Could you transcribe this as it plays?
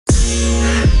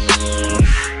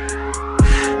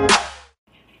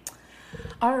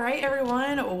All right,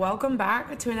 everyone, welcome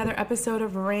back to another episode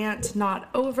of Rant Not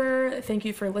Over. Thank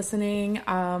you for listening.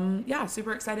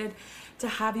 Super excited to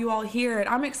have you all here. And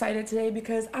I'm excited today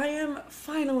because I am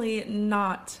finally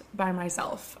not by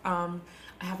myself. I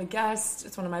have a guest.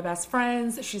 It's one of my best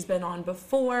friends. She's been on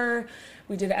before.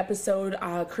 We did an episode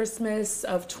Christmas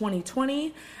of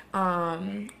 2020.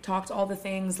 Talked all the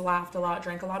things, laughed a lot,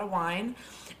 drank a lot of wine.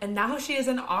 And now she is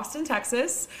in Austin,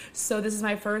 Texas. So this is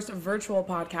my first virtual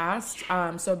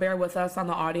podcast. So bear with us on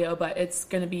the audio, but it's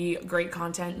going to be great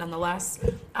content nonetheless.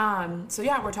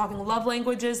 We're talking love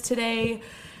languages today.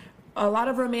 A lot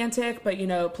of romantic, but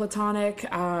platonic,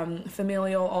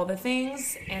 familial, all the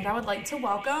things. And I would like to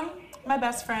welcome my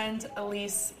best friend,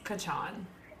 Elise Kachan.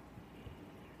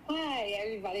 Hi,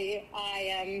 everybody.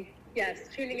 I am,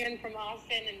 tuning in from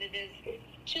Austin, and it is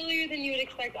chillier than you would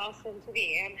expect Austin to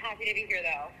be. I'm happy to be here,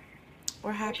 though.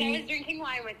 We're happy. I wish I was drinking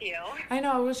wine with you. I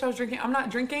know, I wish I was drinking. I'm not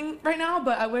drinking right now,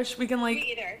 but I wish we can,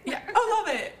 Me either. Yeah. Oh,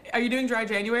 love it. Are you doing dry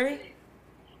January?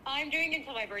 I'm doing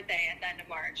until my birthday at the end of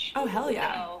March. Oh, hell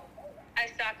yeah. So I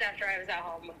stopped after I was at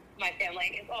home with my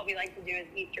family. All we like to do is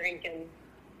eat, drink, and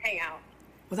hang out.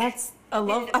 Well, that's a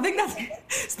love. I think that's,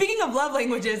 speaking of love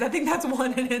languages, I think that's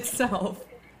one in itself.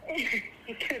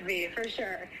 It could be, for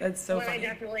sure. That's so one funny. I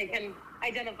definitely can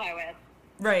identify with.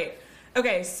 Right.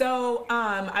 Okay, so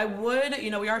I would,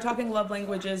 we are talking love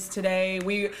languages today.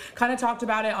 We kind of talked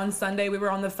about it on Sunday. We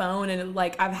were on the phone, and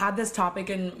I've had this topic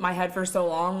in my head for so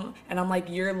long, and I'm like,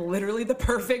 you're literally the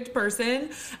perfect person.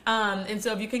 And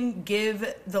so if you can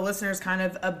give the listeners kind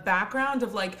of a background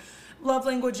of love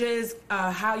languages,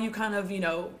 how you kind of,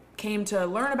 came to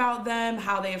learn about them,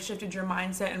 how they have shifted your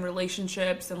mindset and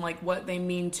relationships, and what they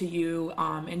mean to you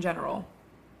in general.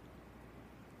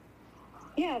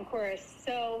 Yeah, of course.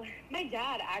 So my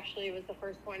dad actually was the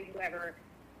first one who ever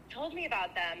told me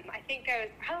about them. I think I was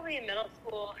probably in middle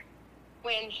school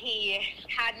when he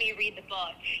had me read the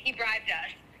book. He bribed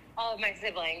us, all of my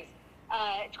siblings.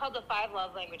 It's called The 5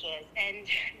 Love Languages, and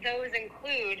those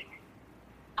include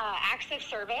acts of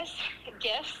service,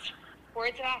 gifts,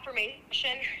 words of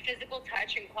affirmation, physical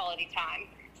touch, and quality time.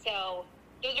 So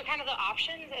those are kind of the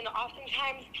options, and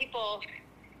oftentimes people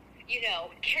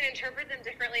can interpret them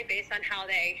differently based on how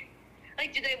they,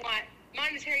 do they want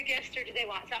monetary gifts or do they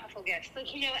want thoughtful gifts?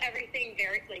 Everything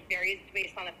varies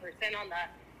based on the person, on the,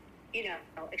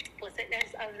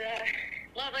 explicitness of the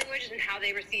love language and how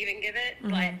they receive and give it.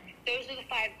 Mm-hmm. But those are the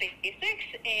 5 basics,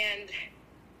 and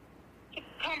the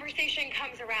conversation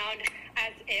comes around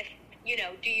as if,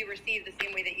 do you receive the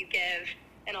same way that you give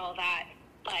and all that?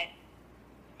 But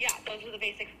yeah, those are the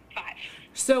basic 5.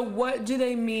 So what do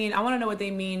they mean? I want to know what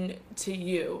they mean to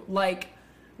you.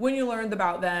 When you learned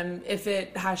about them, if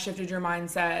it has shifted your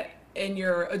mindset in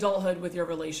your adulthood with your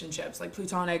relationships,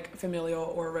 platonic,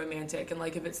 familial, or romantic, and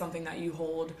if it's something that you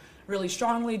hold really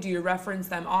strongly, do you reference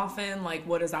them often?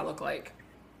 What does that look like?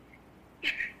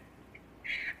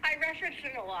 I reference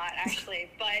them a lot, actually.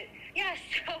 But yeah,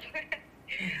 so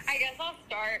I guess I'll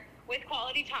start with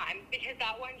quality time, because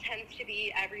that one tends to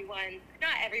be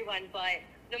not everyone, but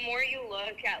the more you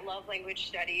look at love language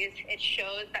studies, it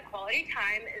shows that quality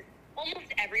time is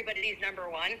almost everybody's number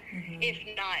 1, mm-hmm. if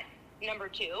not number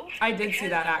 2. I did see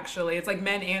that, actually. It's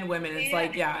men and women. It's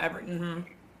mm-hmm.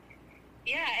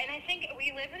 Yeah, and I think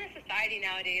we live in a society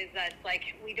nowadays that's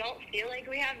we don't feel like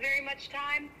we have very much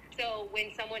time. So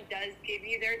when someone does give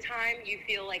you their time, you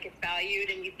feel like it's valued,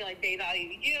 and you feel like they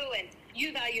value you, and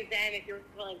you value them if you're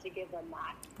willing to give them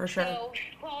that. For sure. So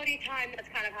quality time, that's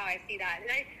kind of how I see that.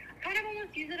 And I kind of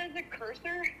almost use it as a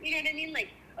cursor, you know what I mean?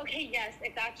 Okay, yes,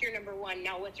 if that's your number 1,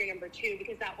 now what's your number 2?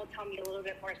 Because that will tell me a little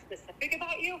bit more specific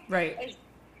about you. Right.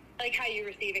 It's how you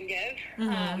receive and give.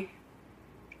 Mm-hmm.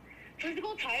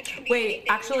 Physical touch can be Wait, anything.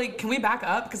 actually, can we back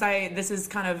up? Because this is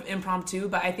kind of impromptu,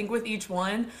 but I think with each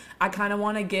one, I kind of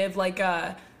want to give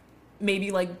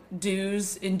maybe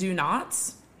do's and do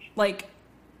nots. Okay.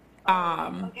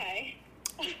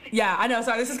 Yeah, I know.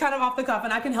 Sorry, this is kind of off the cuff,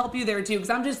 and I can help you there too,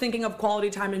 because I'm just thinking of quality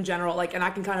time in general. And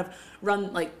I can kind of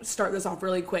start this off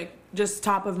really quick, just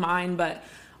top of mind. But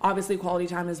obviously, quality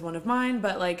time is one of mine.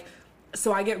 But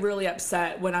so I get really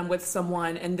upset when I'm with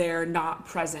someone and they're not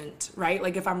present, right?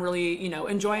 If I'm really,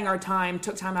 enjoying our time,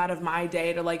 took time out of my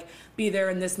day to be there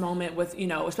in this moment with,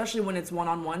 especially when it's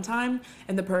one-on-one time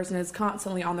and the person is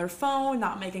constantly on their phone,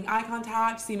 not making eye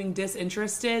contact, seeming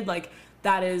disinterested,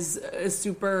 that is a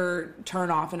super turn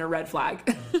off and a red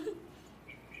flag.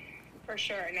 For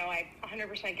sure. No, I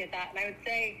 100% get that. And I would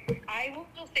say, I will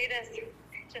say this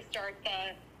to start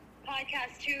the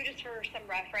podcast too, just for some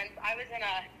reference. I was in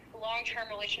a long-term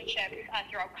relationship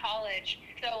throughout college,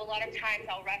 so a lot of times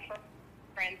I'll reference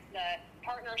the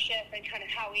partnership and kind of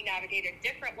how we navigated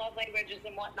different love languages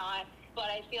and whatnot. But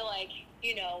I feel like,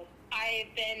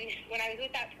 when I was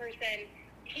with that person,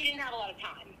 he didn't have a lot of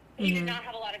time. He did not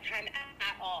have a lot of time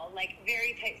at all, like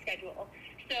very tight schedule.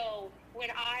 So when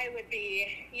I would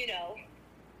be,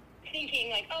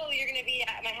 thinking like, oh, you're going to be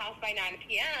at my house by 9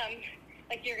 p.m.,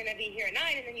 like you're going to be here at 9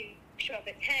 and then you show up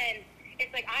at 10,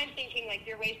 it's like I'm thinking like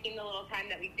you're wasting the little time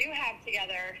that we do have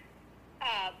together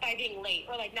by being late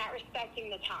or like not respecting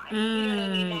the time. You know what I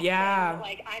mean? Not saying,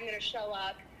 like I'm going to show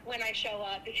up when I show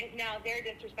up, because now they're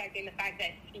disrespecting the fact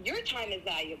that your time is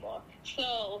valuable.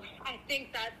 So I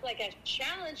think that's like a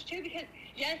challenge too, because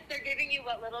yes, they're giving you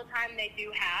what little time they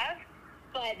do have,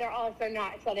 but they're also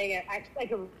not setting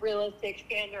a realistic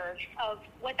standard of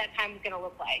what that time is going to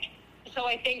look like. So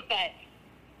I think that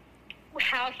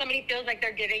how somebody feels like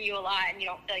they're giving you a lot and you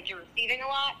don't feel like you're receiving a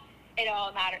lot, it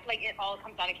all matters. Like it all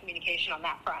comes down to communication on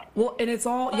that front. Well, and it's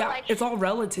all, it's all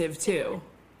relative too.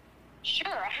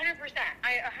 Sure, 100%.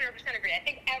 I 100% agree. I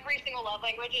think every single love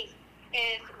language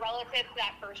is relative to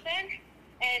that person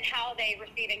and how they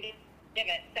receive and give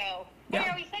it. So,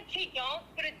 we said to don't,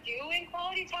 but a do in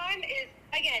quality time is,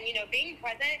 again, being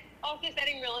present, also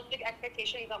setting realistic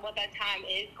expectations on what that time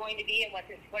is going to be and what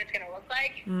it's going to look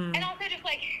like. And also just,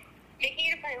 like,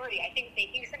 making it a priority. I think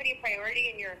making somebody a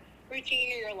priority in your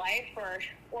routine or your life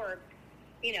or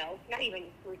not even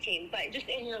routine, but just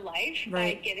in your life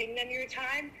by giving them your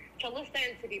time to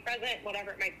listen, to be present,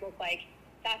 whatever it might look like,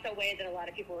 that's a way that a lot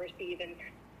of people receive and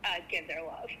give their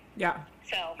love. Yeah.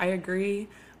 So I agree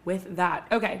with that.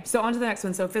 Okay, so on to the next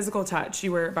one. So physical touch.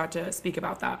 You were about to speak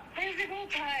about that. Physical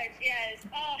touch, yes.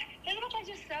 Physical touch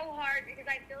is so hard because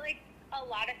I feel like a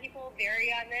lot of people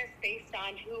vary on this based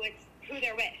on who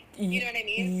they're with. You know what I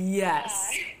mean?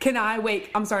 Yes. Can I wait?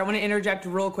 I'm sorry. I want to interject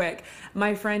real quick.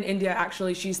 My friend India,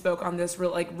 actually, she spoke on this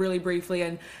really briefly,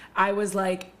 and I was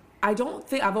like, I've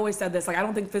always said this, like, I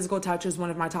don't think physical touch is one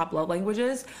of my top love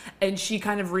languages. And she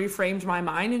kind of reframed my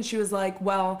mind, and she was like,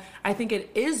 well, I think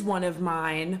it is one of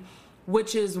mine,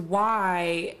 which is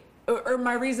why, or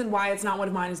my reason why it's not one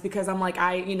of mine is because I'm like,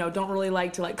 I, don't really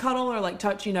like to like cuddle or like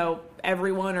touch,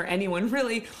 everyone or anyone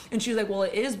really. And she was like, well,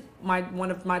 it is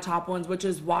one of my top ones, which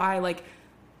is why, like,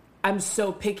 I'm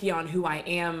so picky on who I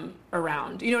am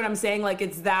around. You know what I'm saying? Like,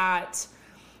 it's that.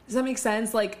 Does that make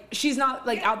sense? Like, she's not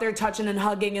like out there touching and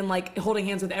hugging and like holding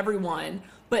hands with everyone,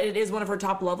 but it is one of her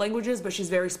top love languages, but she's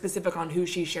very specific on who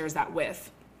she shares that with.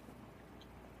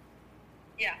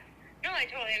 Yeah. No, I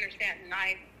totally understand. And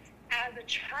as a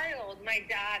child, my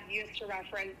dad used to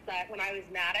reference that when I was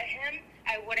mad at him,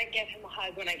 I wouldn't give him a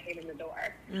hug when I came in the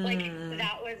door. Like,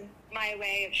 that was my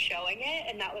way of showing it,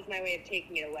 and that was my way of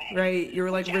taking it away. Right. You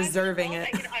were, like, reserving it.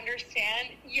 I can understand.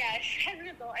 Yes, as an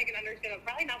adult, I can understand. It's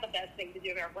probably not the best thing to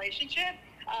do in a relationship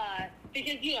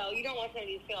because, you don't want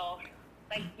somebody to feel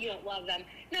like you don't love them.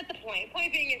 Not the point.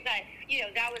 Point being is that,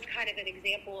 that was kind of an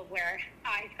example of where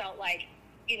I felt like,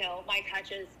 my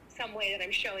touch is some way that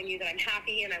I'm showing you that I'm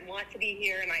happy and I want to be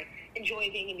here and I enjoy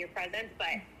being in your presence.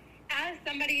 But as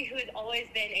somebody who has always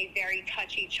been a very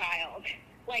touchy child,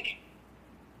 like,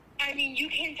 I mean, you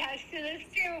can attest to this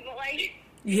too, but like,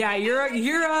 yeah, you're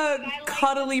a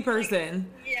cuddly person.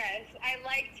 Yes, I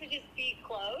like to just be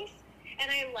close, and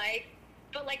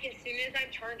but like as soon as I'm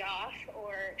turned off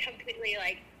or completely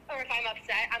like, or if I'm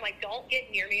upset, I'm like, don't get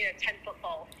near me in a 10-foot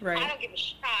pole. Right. I don't give a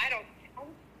shit.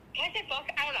 Can I say fuck?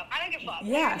 I don't know. I don't give a fuck.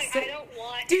 Yeah. I don't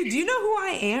want. Dude, do you know who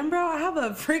I am, bro? I have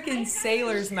a freaking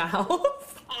sailor's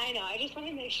mouth. I know. I just want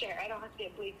to make sure I don't have to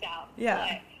get bleeped out.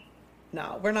 Yeah.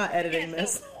 No, we're not editing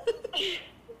this.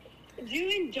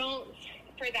 Do and don'ts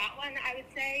for that one, I would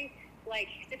say, like,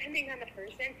 depending on the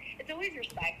person, it's always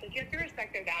respect. Like, you have to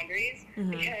respect their boundaries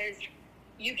because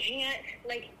you can't,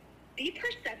 like, be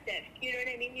perceptive. You know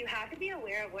what I mean? You have to be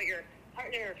aware of what your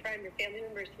partner or friend or family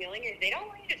member is feeling. If they don't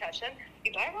want you to touch them,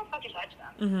 you better not fucking touch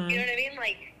them. You know what I mean?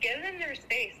 Like, give them their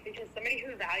space because somebody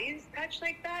who values touch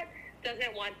like that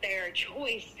doesn't want their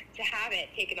choice to have it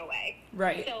taken away.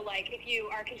 Right. So, like, if you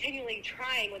are continually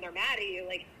trying when they're mad at you,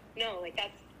 like, no, like,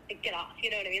 that's, like, get off.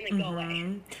 You know what I mean? Like, go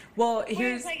away. Well,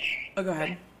 here's... Whereas, like... Oh, go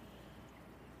ahead.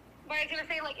 But I was going to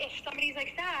say, like, if somebody's,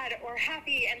 like, sad or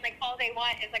happy and, like, all they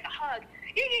want is, like, a hug,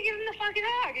 you can give them the fucking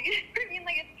hug. You know what I mean?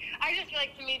 Like, I just feel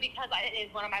like, to me, because it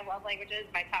is one of my love languages,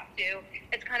 my top two,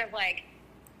 it's kind of like...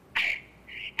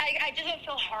 I just don't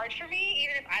feel hard for me,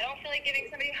 even if I don't feel like giving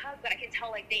somebody a hug, but I can tell,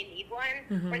 like, they need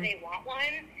one or they want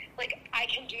one. Like, I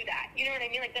can do that. You know what I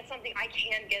mean? Like, that's something I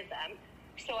can give them.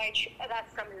 So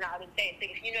that's something that I would say. It's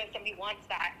like, if you know somebody wants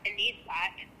that and needs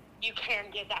that, you can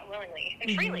give that willingly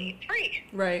and freely. It's free.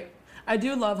 Right. I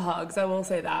do love hugs. I will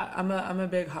say that. I'm a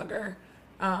big hugger.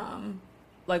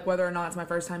 like whether or not it's my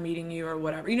first time meeting you or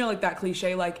whatever. You know, like that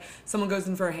cliche, like someone goes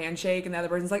in for a handshake and the other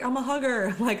person's like, I'm a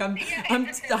hugger. Like I'm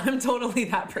totally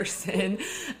that person.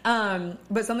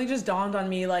 But something just dawned on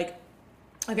me, like,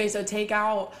 okay, so take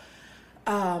out,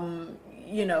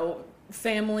 you know,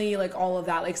 family, like all of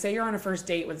that. Like say you're on a first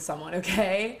date with someone,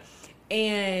 okay?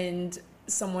 And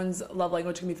someone's love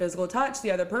language can be physical touch.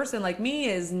 The other person, like me,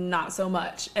 is not so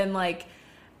much. And like,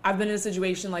 I've been in a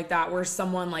situation like that where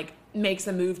someone like makes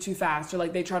a move too fast, or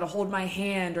like they try to hold my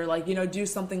hand, or like, you know, do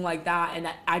something like that, and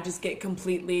I just get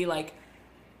completely like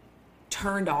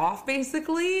turned off,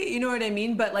 basically. You know what I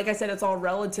mean? But like I said, it's all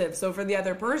relative. So for the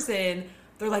other person,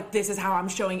 they're like, this is how I'm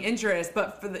showing interest.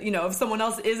 But for the, you know, if someone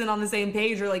else isn't on the same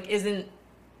page, or like isn't,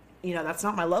 you know, that's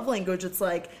not my love language, it's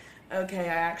like, okay,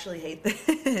 I actually hate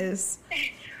this.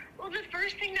 Well, the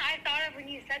first thing that I thought of when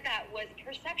you said that was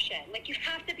perception. Like, you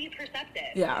have to be perceptive.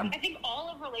 Yeah. I think all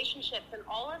of relationships and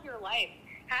all of your life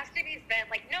has to be spent,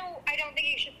 like, no, I don't think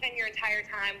you should spend your entire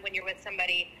time when you're with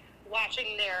somebody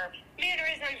watching their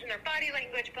mannerisms and their body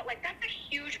language, but, like, that's a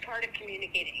huge part of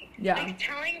communicating. Yeah. Like,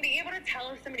 being able to tell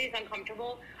if somebody's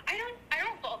uncomfortable. I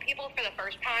don't fault people for the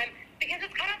first time, because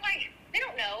it's kind of like, they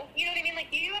don't know. You know what I mean? Like,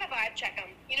 you gotta vibe check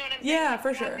them. You know what I'm saying? Yeah,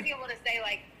 for sure. You have to be able to say,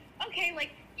 like, okay, like,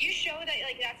 you show that,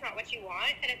 like, that's not what you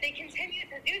want, and if they continue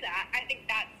to do that, I think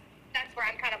that's where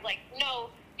I'm kind of like, no,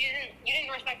 you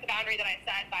didn't respect the boundary that I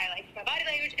set by, like, my body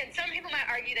language. And some people might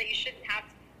argue that you shouldn't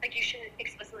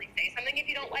explicitly say something if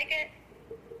you don't like it,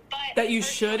 but that you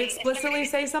should explicitly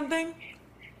say something.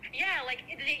 Yeah, like,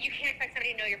 you can't expect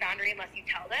somebody to know your boundary unless you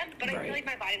tell them. But Right. I feel like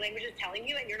my body language is telling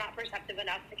you, and you're not perceptive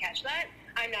enough to catch that.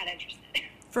 I'm not interested.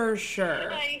 For sure.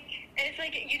 Like, and it's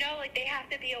like, you know, like, they have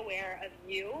to be aware of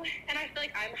you, and I feel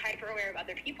like I'm hyper aware of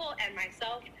other people and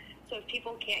myself. So if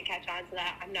people can't catch on to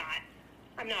that, I'm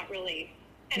not really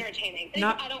entertaining.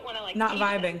 I don't want to, like, not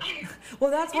vibing.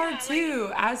 Well, that's hard too.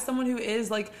 Like, as someone who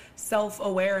is like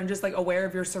self-aware and just like aware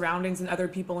of your surroundings and other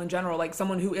people in general, like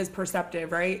someone who is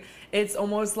perceptive, right? It's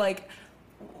almost like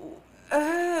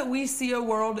we see a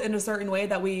world in a certain way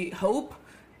that we hope,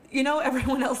 you know,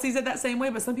 everyone else sees it that same way,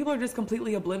 but some people are just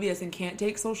completely oblivious and can't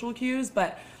take social cues.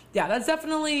 But yeah, that's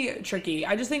definitely tricky.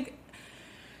 I just think,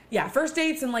 yeah, first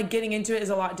dates and like getting into it is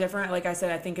a lot different. Like I said,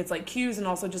 I think it's like cues, and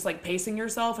also just like pacing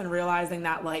yourself and realizing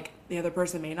that like the other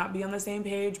person may not be on the same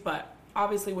page. But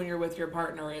obviously when you're with your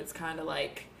partner, it's kind of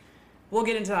like, we'll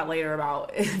get into that later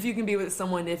about if you can be with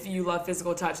someone if you love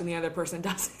physical touch and the other person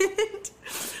doesn't.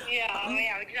 Yeah, we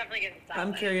can definitely get into that.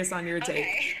 I'm curious on your take.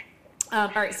 Okay. All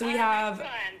right, so we have Next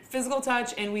one. physical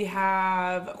touch and we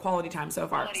have quality time so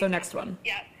far. So next one.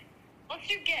 Yeah. Let's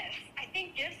do gifts. I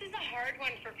think gifts is a hard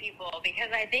one for people,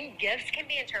 because I think gifts can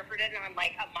be interpreted on,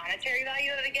 like, a monetary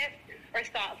value of a gift or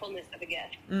thoughtfulness of a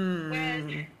gift. Whereas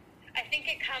I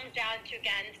think it comes down to,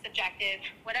 again, subjective,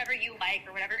 whatever you like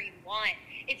or whatever you want.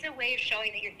 It's a way of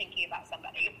showing that you're thinking about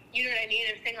somebody. You know what I mean?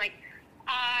 I'm saying, like,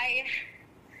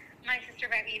 my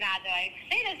sister might be mad that I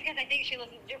say this because I think she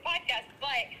listens to your podcast,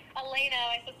 but Elena,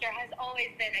 my sister, has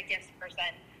always been a gifts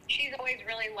person. She's always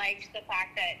really liked the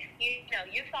fact that, you know,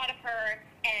 you thought of her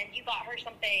and you bought her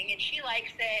something and she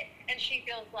likes it and she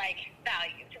feels like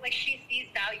valued. Like, she sees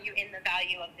value in the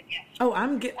value of the gift.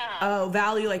 Oh,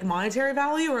 value, like monetary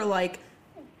value, or like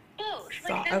both.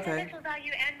 So, Like, okay. sentimental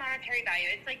value and monetary value.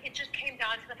 It's like, it just came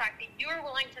down to the fact that you were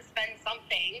willing to spend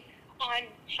something on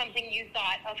something you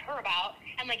thought of her about,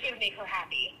 and, like, it would make her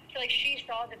happy. So, like, she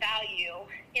saw the value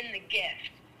in the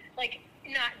gift. Like,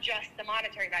 not just the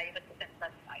monetary value, but the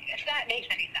sentimental value, if that makes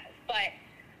any sense. But,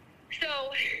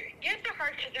 so, gifts are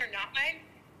hard because they're not mine.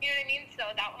 You know what I mean? So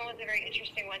that one was a very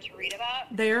interesting one to read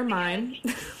about. They are mine.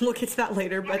 We'll get to that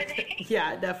later, but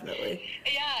yeah, definitely.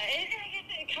 Yeah,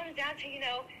 it comes down to, you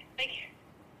know, like,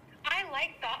 I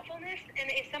like thoughtfulness, and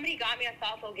if somebody got me a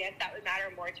thoughtful gift, that would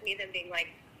matter more to me than being like,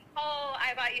 oh,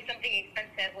 I bought you something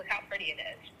expensive, look how pretty it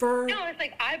is. No, it's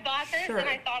like, I bought this, and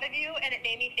I thought of you, and it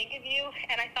made me think of you,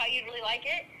 and I thought you'd really like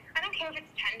it. I don't care if it's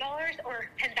 $10 or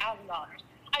 $10,000.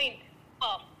 I mean,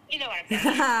 well, you know what I'm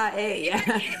saying. Hey,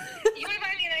 yeah. You want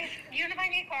to buy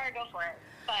me a car, go for it.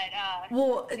 But,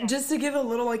 well, just to give a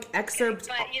little, like, excerpt.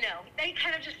 But, you know, they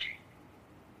kind of just...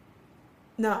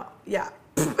 No, yeah.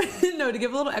 No, to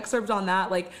give a little excerpt on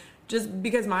that, like, just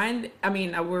because mine, I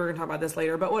mean, we're going to talk about this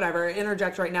later, but whatever,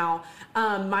 interject right now.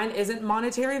 Mine isn't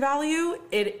monetary value.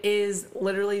 It is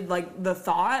literally, like, the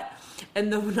thought.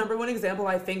 And the number one example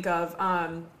I think of,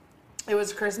 it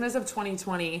was Christmas of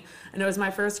 2020, and it was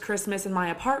my first Christmas in my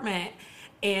apartment,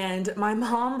 and my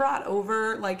mom brought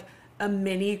over, like, a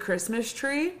mini Christmas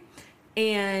tree,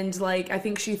 and, like, I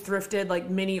think she thrifted, like,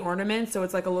 mini ornaments, so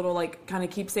it's, like, a little, like, kind of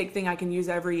keepsake thing I can use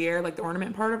every year, like, the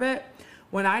ornament part of it.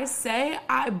 when I say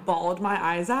I bawled my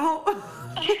eyes out,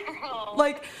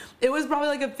 like it was probably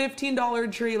like a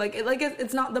 $15 tree.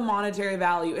 It's not the monetary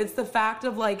value. It's the fact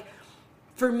of like,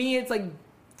 for me, it's like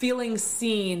feeling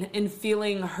seen and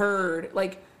feeling heard.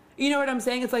 Like, you know what I'm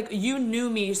saying? It's like you knew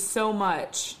me so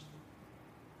much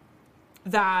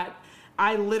that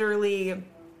I literally,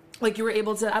 like, you were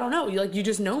able to, I don't know, you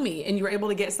just know me, and you were able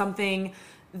to get something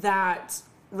that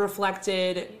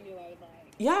reflected,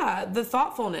 yeah, the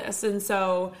thoughtfulness. And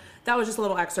so that was just a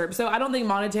little excerpt. So I don't think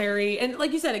monetary, and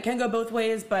like you said, it can go both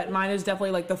ways, but mine is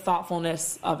definitely like the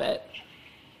thoughtfulness of it.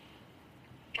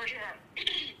 For sure.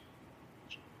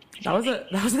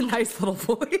 That was a nice little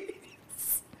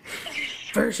voice.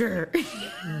 For sure.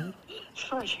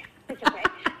 For sure. It's okay.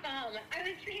 I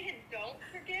would say don't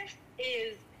for gifts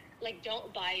is like,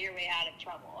 don't buy your way out of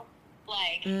trouble.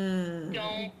 Like,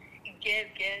 don't give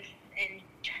gifts in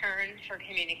turn for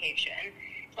communication.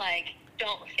 Like,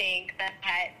 don't think that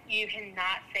you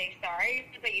cannot say sorry,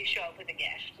 but you show up with a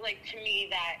gift. Like, to me,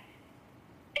 that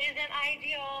isn't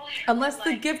ideal. Unless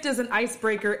the gift is an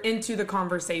icebreaker into the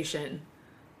conversation.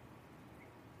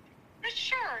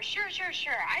 Sure.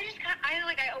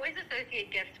 I always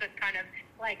associate gifts with kind of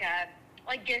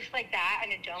like gifts like that,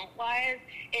 and a don't wise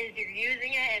is you're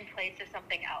using it in place of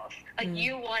something else. Like,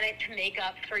 you want it to make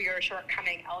up for your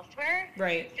shortcoming elsewhere.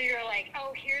 Right. So you're like,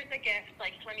 oh, here's a gift.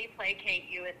 Like, let me placate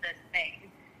you with this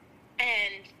thing.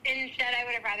 And instead, I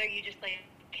would have rather you just, like,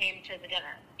 came to the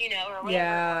dinner, you know, or whatever.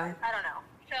 Yeah. I don't know.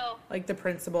 So. Like the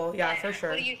principle. Yeah, for sure.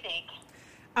 What do you think?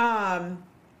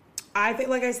 I think,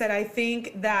 like I said, I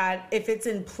think that if it's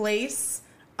in place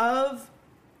of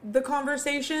the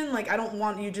conversation, like, I don't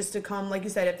want you just to come, like you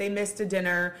said, if they missed a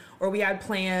dinner or we had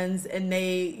plans and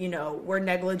they, you know, were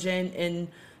negligent and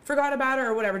forgot about it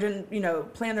or whatever, didn't, you know,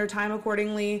 plan their time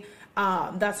accordingly.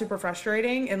 That's super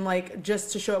frustrating. And like,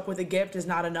 just to show up with a gift is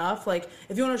not enough. Like,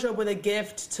 if you want to show up with a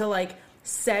gift to like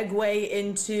segue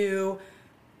into,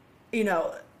 you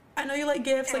know, I know you like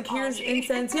gifts, like, here's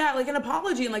incense. Yeah, like an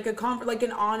apology and like like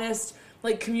an honest,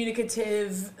 like,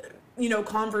 communicative, you know,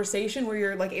 conversation where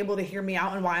you're like able to hear me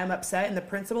out and why I'm upset and the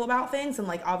principle about things, and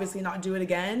like obviously not do it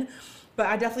again. But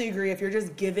I definitely agree, if you're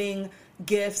just giving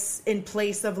gifts in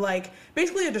place of like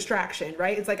basically a distraction,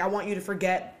 right? It's like, I want you to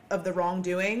forget of the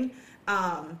wrongdoing.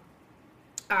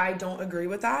 I don't agree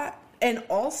with that. And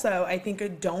also, I think a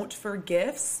don't for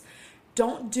gifts,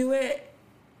 don't do it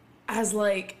as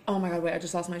like, oh my God, wait, I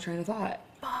just lost my train of thought.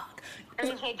 Fuck. Are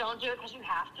you saying don't do it because you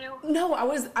have to? No, I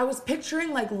was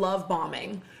picturing like love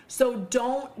bombing. So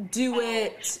don't do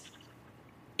it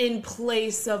in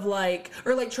place of like,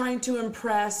 or like trying to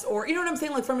impress, or, you know what I'm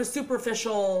saying? Like, from a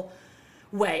superficial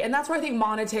way. And that's where I think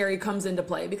monetary comes into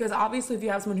play, because obviously if you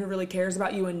have someone who really cares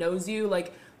about you and knows you,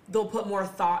 like, they'll put more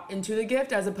thought into the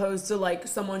gift, as opposed to like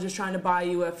someone just trying to buy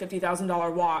you a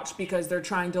 $50,000 watch because they're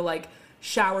trying to like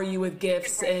shower you with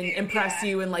gifts and impress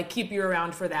you and like keep you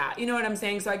around for that. You know what I'm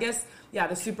saying? So I guess, yeah,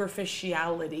 the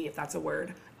superficiality, if that's a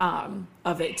word,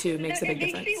 of it too makes a big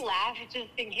difference. It makes me laugh just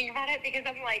thinking about it, because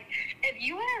I'm like, if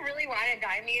you really want to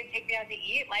dine me and take me out to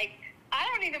eat, like, I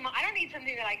don't need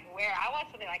something that I can wear. I want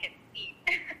something I can eat.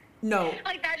 No.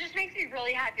 Like, that just makes me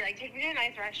really happy. Like, take me to a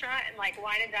nice restaurant and like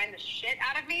wine and dine the shit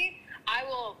out of me. I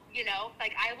will, you know,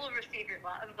 like, I will receive your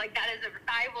love. Like,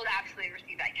 I will absolutely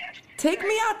receive that gift. Take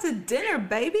me out to dinner,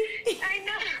 baby. I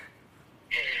know.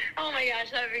 Oh my gosh,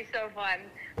 that would be so fun.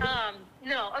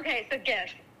 No, okay, so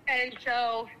gifts. And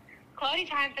so, quality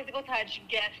time, physical touch,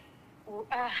 gifts,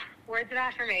 words of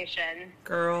affirmation.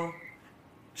 Girl.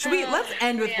 Let's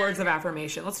end with words of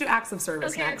affirmation. Let's do acts of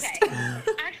service next. Okay. Acts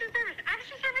of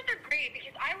service are great,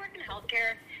 because I work in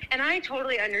healthcare, and I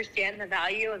totally understand the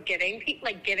value of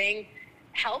giving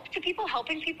help to people,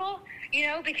 helping people, you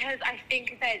know, because I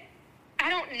think that, I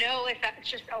don't know if that's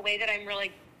just a way that I'm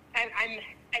really, I'm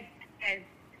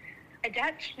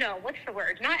adept? No, what's the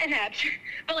word? Not inept,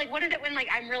 but like, what is it when like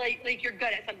I'm really, like, you're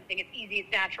good at something, it's easy,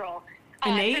 it's natural. Innate?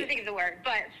 I'm trying to think of the word,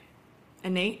 but.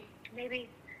 Innate? Maybe.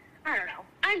 I don't know.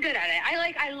 I'm good at it.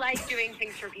 I like doing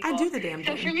things for people. I do the damn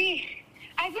thing. So for me,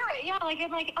 I do it. Yeah, like,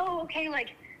 I'm like, oh, okay.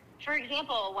 Like, for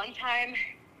example, one time,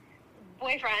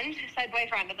 said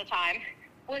boyfriend at the time,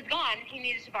 was gone. He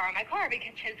needed to borrow my car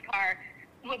because his car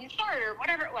wouldn't start or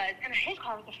whatever it was. And his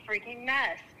car was a freaking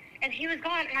mess. And he was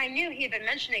gone, and I knew he had been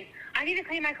mentioning, I need to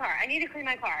clean my car. And it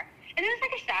was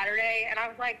like a Saturday, and I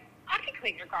was like, I can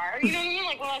clean your car. You know what I mean?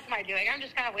 Like, what else am I doing? I'm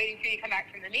just kind of waiting for you to come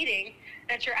back from the meeting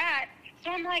that you're at. So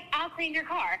I'm like, I'll clean your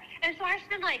car. And so I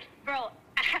spent like,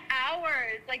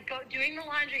 hours, like, doing the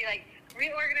laundry, like,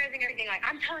 reorganizing everything. Like,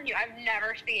 I'm telling you, I've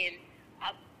never seen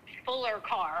a fuller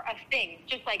car of things,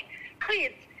 just like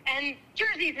cleats and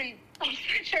jerseys and like,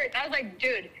 shirts. I was like,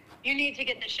 dude, you need to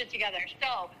get this shit together.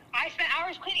 So I spent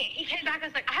hours cleaning it. He came back and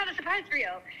was like, I have a surprise for you.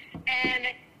 And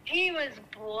he was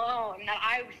blown that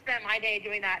I spent my day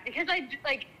doing that because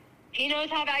he knows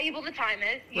how valuable the time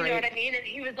is. You know what I mean? And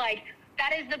he was like,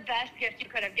 that is the best gift you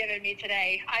could have given me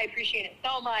today. I appreciate it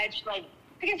so much. Like,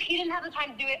 because he didn't have the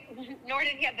time to do it, nor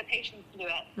did he have the patience to do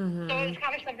it. Mm-hmm. So it was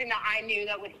kind of something that I knew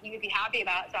that he would be happy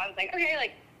about. So I was like, okay,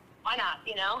 like, why not,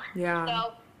 you know? Yeah.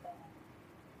 So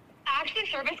acts of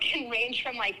service can range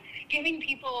from, like, giving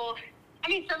people, I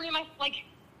mean, certainly I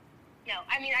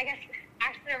guess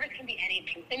acts of service can be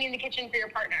anything. Cleaning the kitchen for your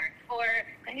partner, or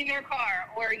cleaning their car,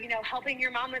 or, you know, helping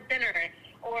your mom with dinner,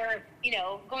 or, you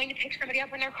know, going to pick somebody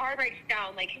up when their car breaks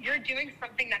down. Like, you're doing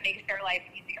something that makes their life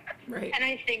easier. Right. And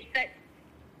I think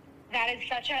that is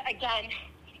such a, again,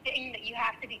 thing that you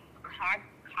have to be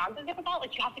cognizant about.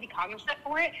 Like, you have to be cognizant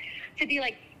for it, to be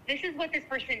like, this is what this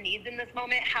person needs in this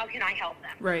moment. How can I help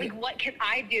them? Right. Like, what can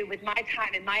I do with my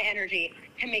time and my energy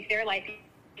to make their life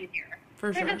easier?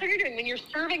 For sure. That's what you're doing. When you're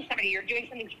serving somebody, you're doing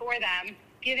something for them,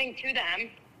 giving to them.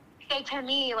 So to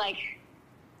me, like,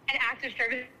 an act of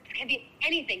service can be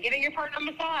anything. Giving your partner a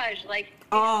massage, like.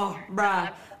 Oh,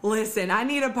 bruh. Listen, I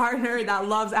need a partner that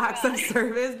loves acts of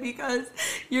service because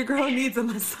your girl needs a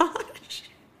massage.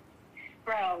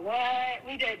 Bro, what?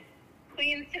 We did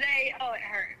cleans today. Oh, it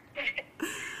hurt.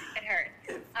 It hurt.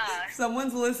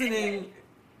 Someone's listening.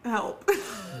 Help.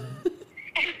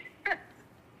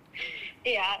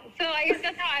 Yeah, so I guess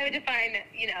that's how I would define,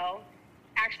 you know,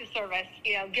 acts of service.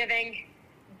 You know, giving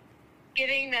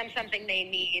them something they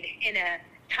need in a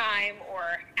time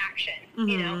or action. Mm-hmm.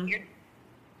 You know,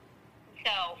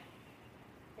 so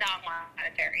not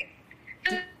monetary.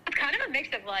 So it's kind of a mix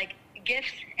of, like,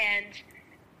 gifts and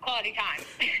quality time.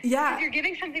 Yeah. You're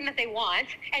giving something that they want,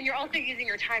 and you're also using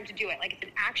your time to do it. Like, it's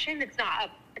an action. It's not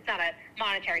a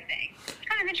monetary thing. It's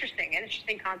kind of an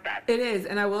interesting concept. It is.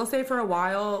 And I will say, for a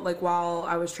while, like, while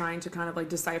I was trying to kind of, like,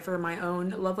 decipher my own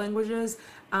love languages,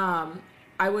 I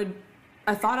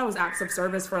thought I was acts of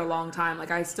service for a long time.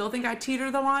 Like, I still think I teeter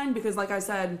the line because, like I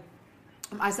said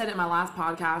it in my last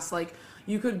podcast, like,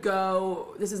 you could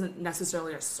go, this isn't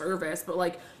necessarily a service, but,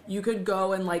 like, you could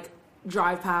go and, like,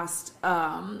 drive past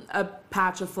a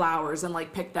patch of flowers and,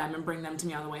 like, pick them and bring them to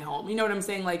me on the way home. You know what I'm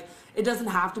saying? Like, it doesn't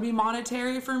have to be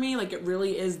monetary for me. Like, it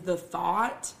really is the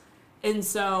thought. And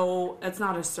so that's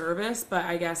not a service, but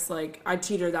I guess, like, I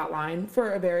teetered that line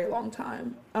for a very long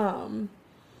time.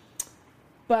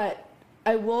 But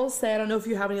I will say, I don't know if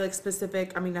you have any, like,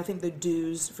 specific, I mean, I think the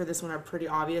do's for this one are pretty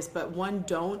obvious, but one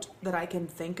don't that I can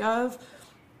think of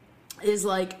is,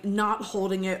 like, not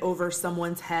holding it over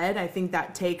someone's head. I think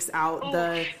that takes out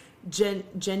the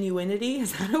genuinity.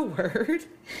 Is that a word?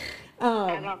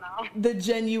 I don't know. The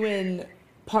genuine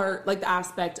part, like, the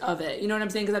aspect of it. You know what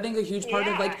I'm saying? Because I think a huge part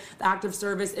of, like, the act of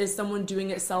service is someone doing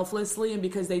it selflessly and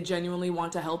because they genuinely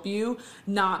want to help you,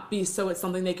 not be so it's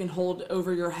something they can hold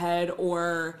over your head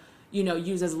or, you know,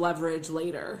 use as leverage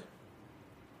later.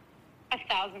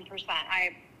 1,000%.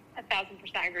 I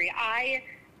 1,000% agree.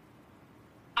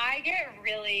 I get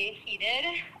really heated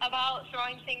about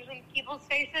throwing things in people's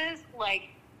faces, like,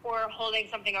 or holding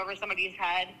something over somebody's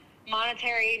head.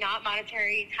 Monetary, not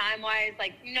monetary, time-wise,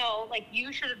 like, no, like,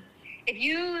 you should have, if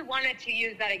you wanted to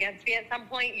use that against me at some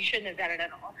point, you shouldn't have done it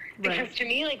at all. Right. Because to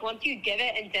me, like, once you give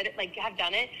it and did it, like, have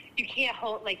done it, you can't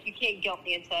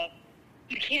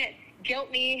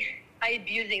guilt me by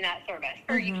abusing that service.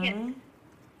 Or you can't,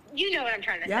 you know what I'm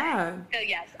trying to say. So,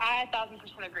 yes, I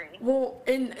 1,000% agree. Well,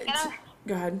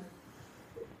 go ahead.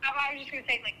 I was just going to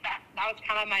say, like, that was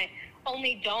kind of my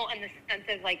only don't, in the sense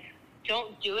of, like,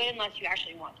 don't do it unless you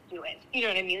actually want to do it. You know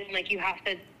what I mean? Like, you have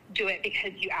to do it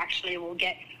because you actually will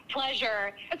get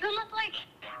pleasure. It's almost like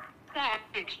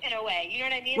sex in a way. You know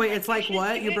what I mean? Wait, it's like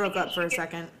what? You broke up for a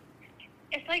second.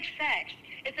 It's like sex.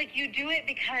 It's like you do it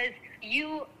because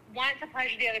you want to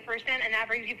pleasure the other person, and that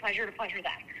brings you pleasure to pleasure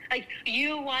them. Like,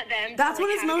 you want them. That's to,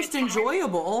 like, when it's most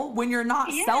enjoyable. When you're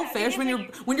not selfish. When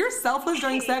you're selfless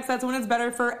during sex, that's when it's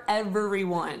better for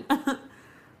everyone.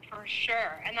 For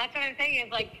sure. And that's what I'm saying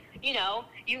is, like, you know,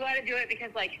 you got to do it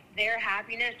because, like, their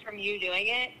happiness from you doing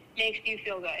it makes you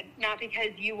feel good. Not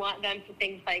because you want them to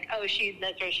think, like, oh, she's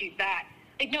this or she's that.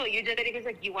 Like, no, you did it because,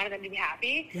 like, you wanted them to be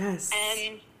happy. Yes.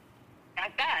 And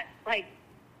that's that. Like,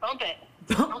 bump it.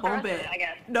 Bump it. I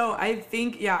guess. No, I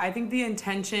think the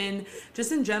intention,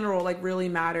 just in general, like, really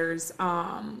matters.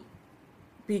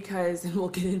 Because, and we'll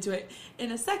get into it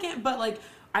in a second, but, like,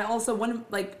 I also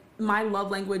like, my love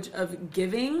language of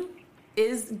giving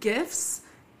is gifts,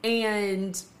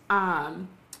 and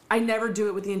I never do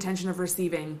it with the intention of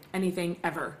receiving anything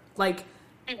ever. Like,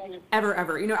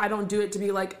 ever. You know, I don't do it to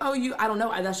be like, oh, I don't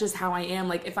know. That's just how I am.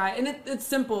 Like it's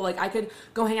simple. Like I could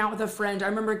go hang out with a friend. I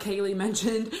remember Kaylee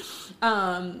mentioned,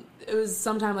 it was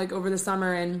sometime like over the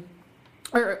summer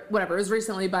or whatever, it was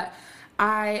recently, but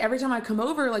every time I come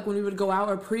over, like when we would go out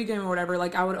or pregame or whatever,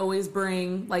 like I would always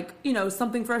bring like, you know,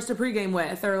 something for us to pregame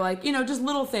with, or like, you know, just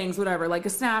little things, whatever, like a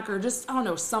snack or just, I don't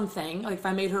know, something. Like if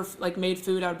I made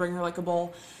food, I would bring her like a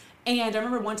bowl. And I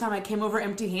remember one time I came over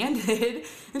empty-handed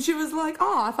and she was like,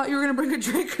 oh, I thought you were going to bring a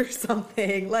drink or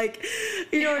something. Like,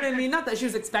 you know what I mean? Not that she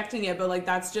was expecting it, but like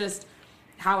that's just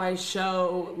how I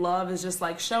show love, is just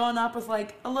like showing up with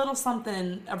like a little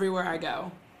something everywhere I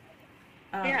go.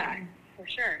 Yeah, for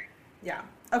sure. Yeah.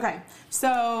 Okay.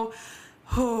 So,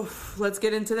 let's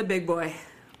get into the big boy.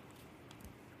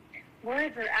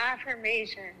 Words of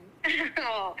affirmation.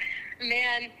 Oh,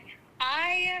 man.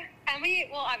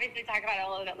 We'll obviously talk about it a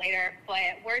little bit later,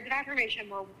 but words of affirmation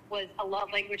was a love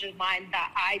language of mine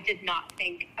that I did not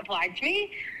think applied to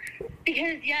me.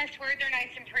 Because, yes, words are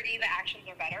nice and pretty, but actions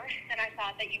are better. And I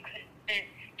thought that you couldn't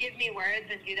give me words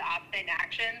and do the opposite in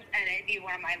actions, and it'd be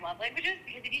one of my love languages.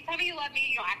 Because if you tell me you love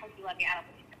me, you don't act like you love me, I don't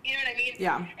believe it. You know what I mean?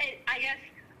 Yeah. And I guess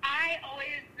I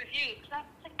always refuse.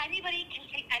 Like anybody can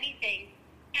say anything,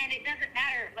 and it doesn't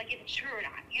matter like if it's true or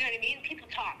not. You know what I mean? People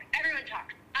talk. Everyone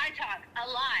talks. I talk a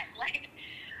lot. Like,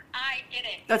 I get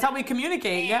it. That's how we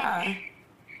communicate, yeah.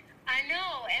 I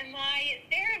know. And my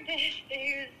therapist,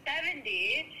 who's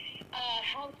 70,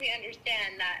 helped me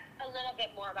understand that a little bit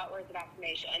more about words of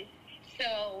affirmation.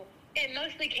 So it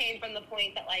mostly came from the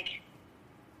point that, like,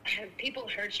 people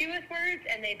hurt you with words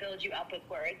and they build you up with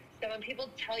words. So when people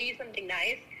tell you something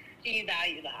nice, do you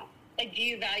value that? Like, do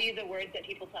you value the words that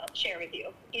people share with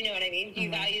you? You know what I mean? Do you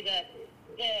value the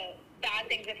bad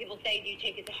things that people say? Do you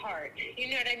take it to heart? You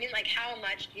know what I mean? Like, how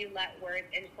much do you let words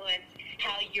influence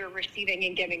how you're receiving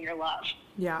and giving your love?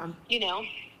 Yeah. You know?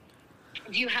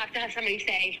 Do you have to have somebody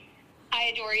say, I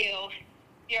adore you,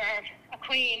 you're a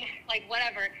queen, like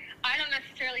whatever? I don't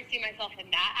necessarily see myself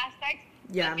in that aspect.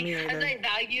 Yeah, but me either. because I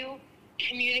value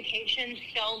communication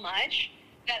so much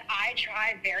that I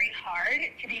try very hard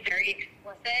to be very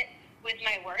explicit with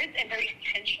my words and very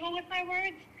intentional with my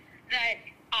words, that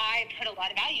I put a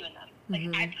lot of value in them. Like,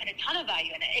 I put a ton of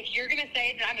value in it. If you're going to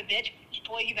say that I'm a bitch,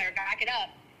 boy, you better back it up.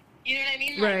 You know what I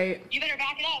mean? Like, right. You better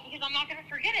back it up, because I'm not going to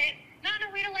forget it. Not in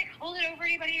a way to, like, hold it over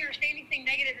anybody or say anything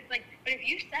negative. It's like, but if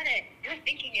you said it, you're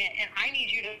thinking it, and I need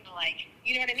you to, like,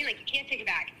 you know what I mean? Like, you can't take it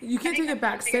back. You can't take it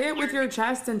back. Say it with your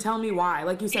chest and tell me why.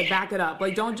 Like you said, back it up.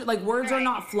 Like, don't, like, words are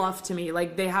not fluff to me.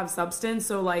 Like, they have substance,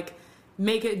 so, like,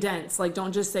 make it dense. Like,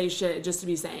 don't just say shit just to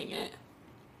be saying it.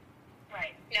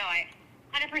 Right. No, I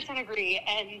 100% agree,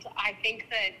 and I think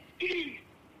that,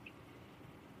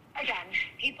 again,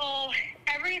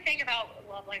 everything about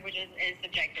love languages is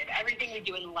subjective. Everything we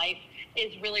do in life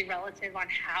is really relative on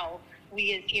how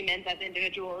we as humans, as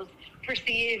individuals,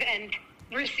 perceive and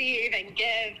receive and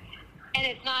give, and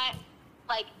it's not,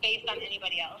 like, based on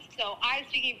anybody else. So I'm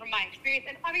speaking from my experience,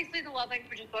 and obviously the love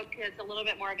languages book is a little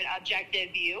bit more of an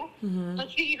objective view, but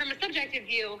speaking from a subjective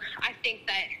view, I think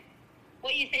that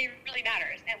what you say really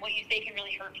matters, and what you say can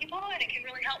really hurt people, and it can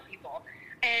really help people.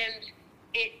 And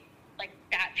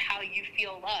that's how you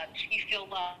feel loved. You feel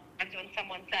loved when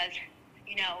someone says,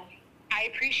 you know, I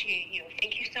appreciate you.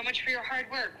 Thank you so much for your hard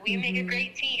work. We make a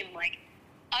great team. Like,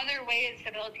 other ways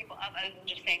to build people up other than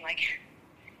just saying, like,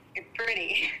 you're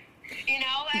pretty. You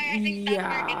know, I think that's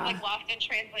where it gets, like, lost in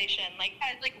translation. Like,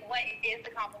 as, like, what is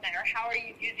the compliment, or how are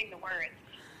you using the words?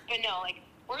 But no, like,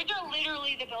 words are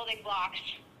literally the building blocks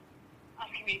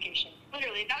of communication.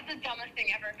 Literally, that's the dumbest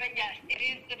thing ever. But yes, it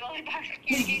is the building blocks of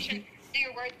communication. So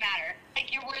your words matter.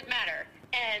 Like, your words matter.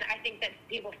 And I think that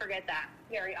people forget that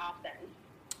very often.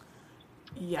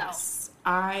 Yes.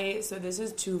 So this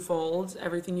is twofold.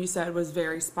 Everything you said was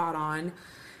very spot on.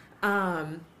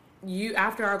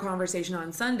 After our conversation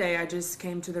on Sunday, I just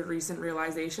came to the recent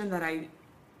realization that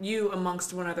you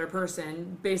amongst one other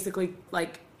person basically,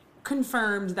 like,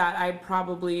 confirmed that I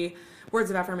probably, words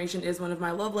of affirmation is one of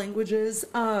my love languages.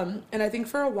 And I think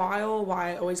for a while,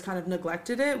 why I always kind of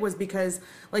neglected it was because,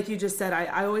 like you just said,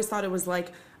 I always thought it was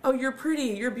like, oh, you're pretty,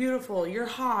 you're beautiful, you're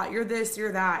hot, you're this,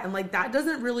 you're that. And, like, that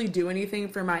doesn't really do anything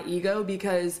for my ego,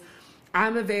 because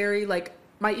I'm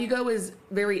my ego is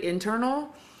very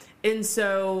internal. And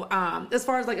so, as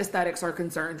far as, like, aesthetics are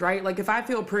concerned, right? Like, if I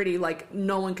feel pretty, like,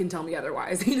 no one can tell me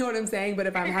otherwise. You know what I'm saying? But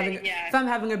if I'm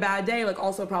having a bad day, like,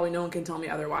 also probably no one can tell me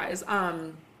otherwise.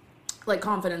 Like,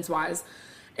 confidence-wise.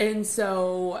 And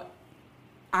so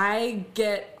I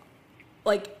get,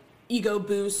 like, ego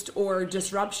boost or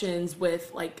disruptions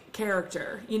with, like,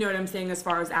 character. You know what I'm saying? As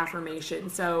far as affirmation.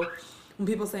 So when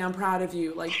people say, I'm proud of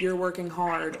you, like, you're working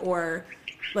hard, or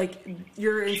like,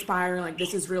 you're inspiring, like,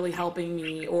 this is really helping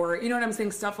me, or, you know what I'm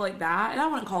saying, stuff like that. And I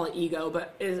wouldn't call it ego,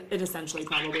 but it essentially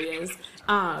probably is.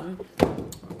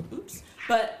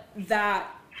 But that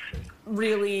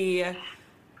really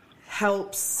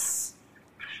helps,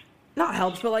 not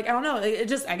helps, but like, I don't know, it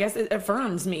just, I guess it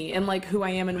affirms me and like who I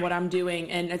am and what I'm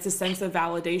doing. And it's a sense of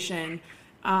validation,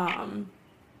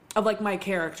 of like my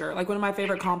character. Like one of my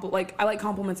favorite I like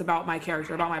compliments about my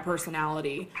character, about my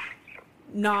personality,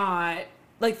 not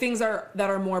like things that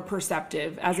are more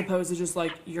perceptive as opposed to just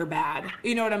like, you're bad.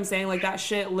 You know what I'm saying? Like that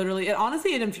shit literally,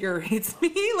 honestly, it infuriates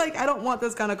me. Like, I don't want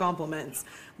those kind of compliments.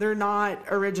 They're not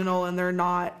original and they're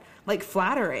not like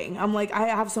flattering. I'm like, I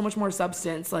have so much more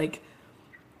substance. Like,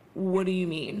 what do you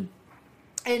mean?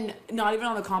 And not even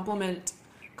on the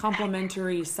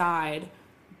complimentary side,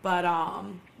 but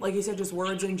like you said, just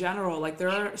words in general. Like there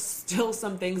are still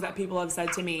some things that people have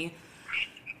said to me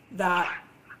that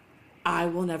I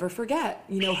will never forget,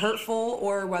 you know, hurtful,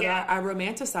 or whether I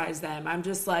romanticize them. I'm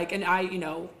just like, and I, you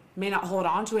know, may not hold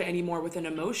on to it anymore with an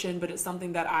emotion, but it's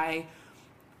something that I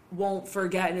won't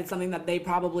forget. And it's something that they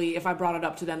probably, if I brought it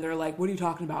up to them, they're like, what are you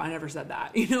talking about? I never said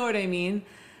that. You know what I mean?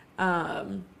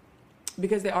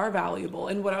 Because they are valuable.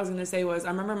 And what I was going to say was, I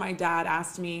remember my dad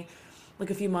asked me like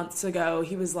a few months ago,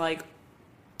 he was like,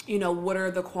 you know, what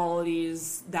are the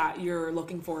qualities that you're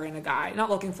looking for in a guy? Not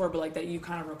looking for, but like that you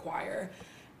kind of require.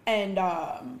 And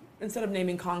instead of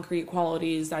naming concrete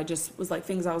qualities, I just was like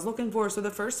things I was looking for. So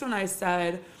the first one I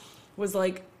said was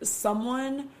like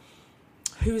someone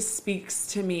who speaks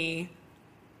to me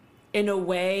in a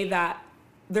way that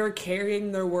they're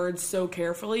carrying their words so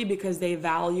carefully because they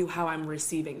value how I'm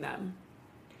receiving them.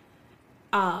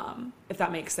 If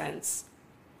that makes sense.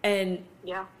 And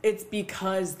it's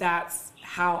because that's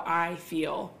how I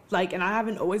feel. Like, and I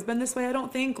haven't always been this way, I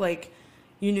don't think. Like,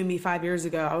 you knew me 5 years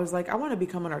ago. I was like, I want to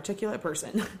become an articulate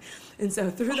person. And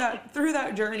so through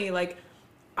that journey, like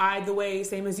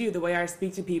same as you, the way I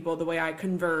speak to people, the way I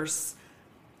converse,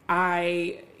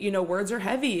 words are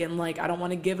heavy, and like, I don't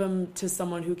want to give them to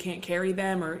someone who can't carry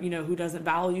them, or, you know, who doesn't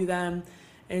value them.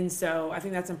 And so I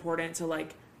think that's important to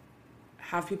like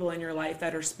have people in your life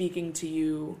that are speaking to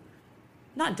you,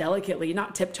 not delicately,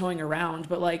 not tiptoeing around,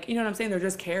 but like, you know what I'm saying? They're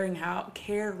just caring how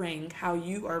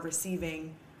you are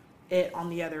receiving it on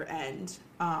the other end.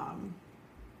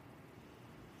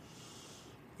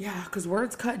 Because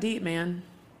words cut deep, man.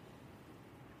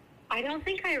 I don't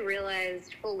think I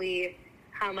realized fully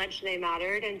how much they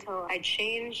mattered until I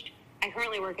changed. I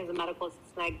currently work as a medical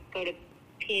assistant. I go to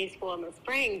PA school in the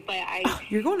spring, but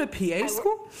You're going to PA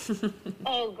school?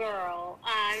 Oh, girl.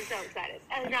 I'm so excited.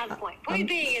 That's not the point. Point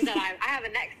being is that I have a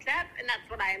next step, and that's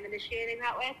what I am initiating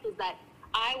that with, is that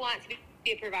I want to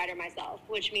be a provider myself,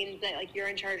 which means that like you're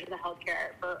in charge of the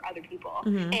healthcare for other people.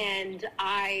 Mm-hmm. And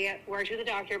I worked with a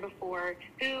doctor before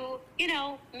who, you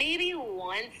know, maybe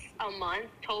once a month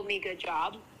told me good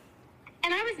job.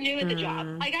 And I was new at the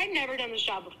job. Like, I'd never done this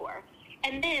job before.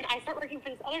 And then I start working for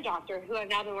this other doctor who I've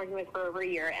now been working with for over a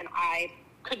year, and I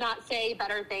could not say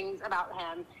better things about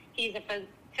him. He's a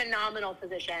phenomenal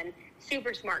physician,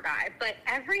 super smart guy. But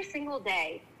every single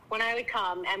day when I would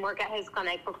come and work at his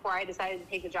clinic before I decided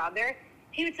to take a job there,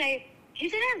 he would say, you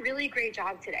did a really great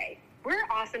job today. We're an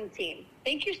awesome team.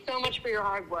 Thank you so much for your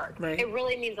hard work. Right. It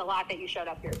really means a lot that you showed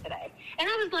up here today. And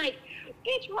I was like,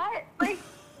 bitch, what? Like,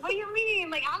 what do you mean?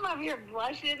 Like, I'm up here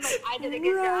blushing. Like, I did a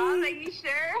good job. Like, you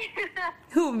sure?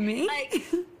 Who, me? Like,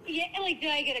 yeah, like,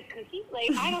 did I get a cookie? Like,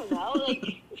 I don't know.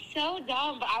 Like, so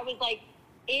dumb. But I was like,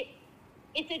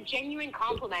 it's a genuine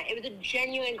compliment. It was a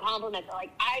genuine compliment that,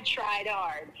 like, I tried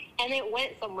hard. And it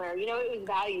went somewhere. You know, it was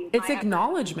valued. It's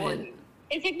acknowledgement.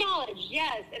 It's acknowledged,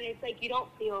 yes. And it's like, you don't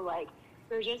feel like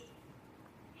you're just...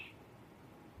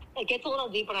 It gets a little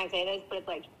deep when I say this, but it's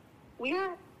like,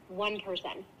 we're one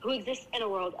person who exists in a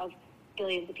world of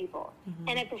billions of people. Mm-hmm.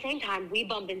 And at the same time, we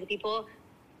bump into people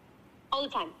all the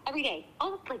time, every day.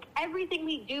 Like, everything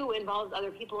we do involves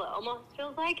other people, it almost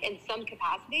feels like, in some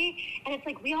capacity. And it's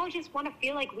like, we all just want to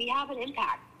feel like we have an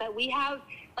impact, that we have,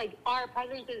 like, our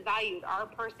presence is valued, our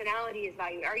personality is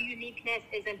valued, our uniqueness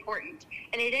is important.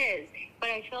 And it is. But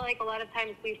I feel like a lot of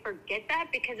times we forget that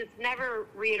because it's never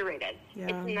reiterated. Yeah.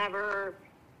 It's never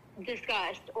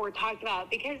discussed or talked about,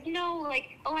 because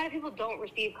a lot of people don't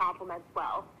receive compliments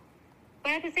well.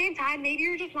 But at the same time, maybe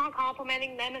you're just not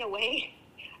complimenting them in a way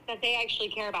that they actually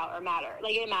care about or matter.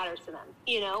 Like, it matters to them,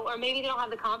 you know? Or maybe they don't have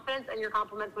the confidence and your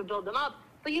compliments would build them up,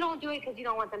 but you don't do it because you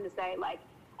don't want them to say, like,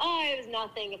 oh, it was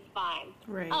nothing, it's fine.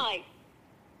 Right. Like,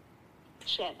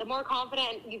 shit. The more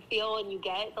confident you feel and you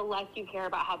get, the less you care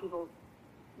about how people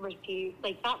receive,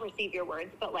 like, not receive your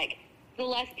words, but, like, the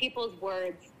less people's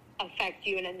words affect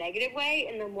you in a negative way,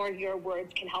 and the more your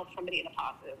words can help somebody in a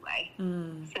positive way.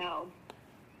 So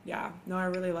yeah, no, I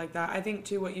really like that. I think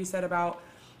too what you said about,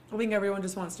 I think everyone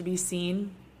just wants to be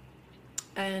seen,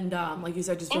 and like you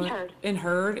said, just feeling and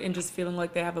heard, and just feeling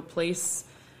like they have a place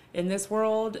in this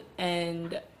world.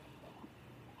 And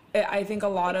I think a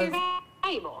lot of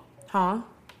valuable,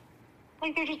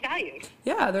 like they're just valued.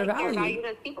 Yeah, they're like valued. They're valued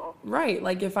as people. Right.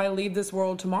 Like if I leave this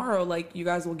world tomorrow, like you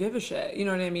guys will give a shit. You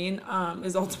know what I mean?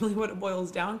 Is ultimately what it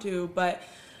boils down to. But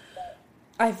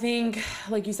I think,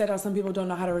 like you said, how some people don't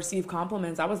know how to receive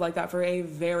compliments. I was like that for a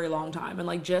very long time. And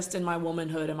like just in my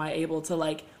womanhood, am I able to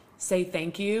like say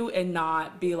thank you and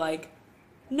not be like,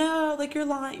 no, like you're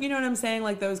lying. You know what I'm saying?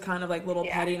 Like those kind of like little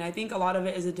petty. And I think a lot of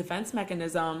it is a defense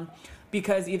mechanism,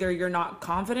 because either you're not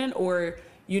confident or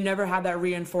you never had that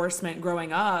reinforcement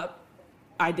growing up.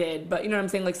 I did, but you know what I'm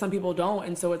saying? Like some people don't.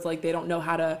 And so it's like, they don't know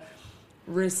how to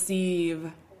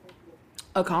receive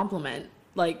a compliment.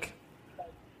 Like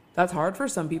that's hard for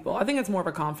some people. I think it's more of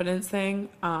a confidence thing.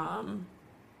 But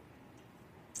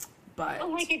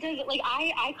like it does, like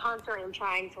I constantly am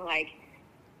trying to like,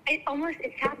 it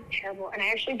sounds terrible. And I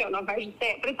actually don't know if I should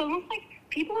say it, but it's almost like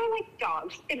people are like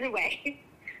dogs in a way.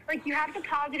 Like you have to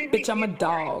positively bitch, I'm a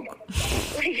dog.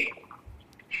 Like,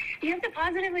 you have to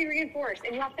positively reinforce,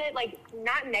 and you have to like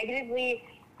not negatively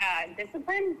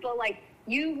discipline, but like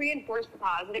you reinforce the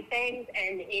positive things,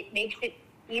 and it makes it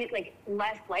like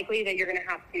less likely that you're going to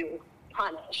have to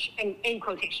punish, in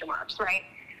quotation marks, right?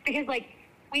 Because like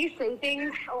we say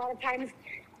things a lot of times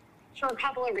for a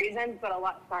couple of reasons, but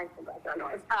sorry for background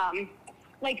noise.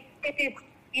 Like if it's,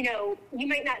 you know, you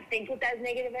might not think it's as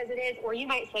negative as it is, or you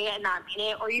might say it and not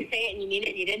mean it, or you say it and you mean it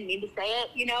and you didn't mean to say it,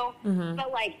 you know? Mm-hmm.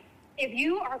 But like, if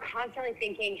you are constantly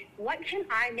thinking, what can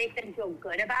I make them feel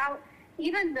good about?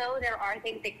 Even though there are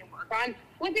things they can work on,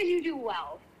 what did you do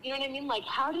well? You know what I mean? Like,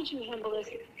 how did you handle this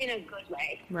in a good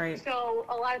way? Right. So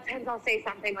a lot of times I'll say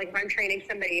something like, if I'm training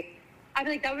somebody, I'll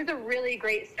be like, that was a really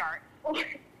great start.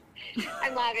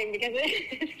 I'm laughing because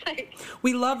it's like...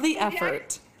 We love the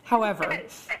effort. However,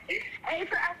 it's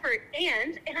for effort,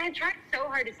 and I've tried so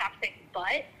hard to stop saying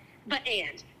but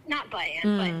not but you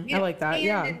know, I like that.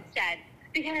 Yeah. Instead,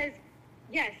 because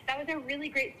yes, that was a really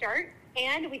great start,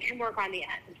 and we can work on the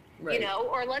end. Right. You know,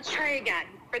 or let's try again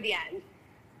for the end.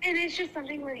 And it's just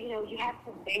something where, you know, you have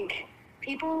to think.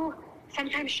 People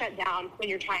sometimes shut down when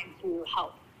you're trying to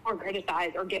help or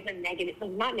criticize or give them negative,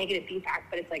 like not negative feedback,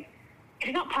 but it's like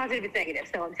it's not positive, it's negative.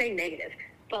 So I'm saying negative,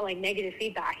 but like negative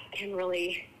feedback can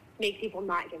really make people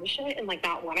not give a shit and like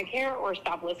not want to care or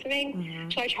stop listening.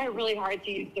 Mm-hmm. So I try really hard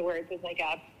to use the words as like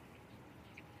a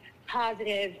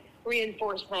positive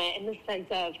reinforcement in the sense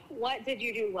of, what did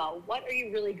you do well? What are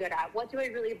you really good at? What do I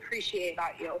really appreciate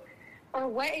about you? Or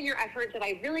what in your effort that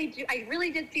I really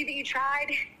did see that you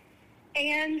tried,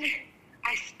 and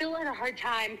I still had a hard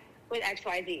time with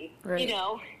XYZ, right. You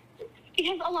know?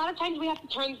 Because a lot of times we have to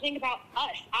turn and think about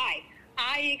us.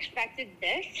 I expected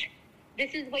this.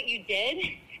 This is what you did.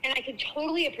 And I can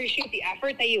totally appreciate the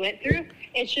effort that you went through.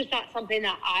 It's just not something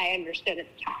that I understood at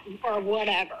the time or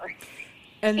whatever.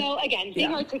 And so again,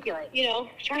 being articulate, you know,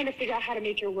 trying to figure out how to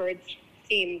make your words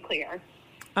seem clear.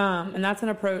 And that's an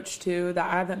approach too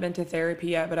that I haven't been to therapy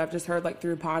yet, but I've just heard like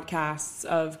through podcasts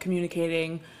of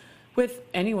communicating with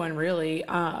anyone really,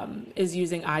 is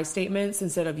using I statements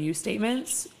instead of you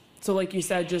statements. So like you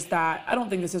said, just that, I don't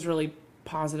think this is really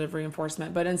positive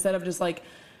reinforcement, but instead of just like,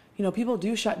 you know, people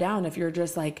do shut down if you're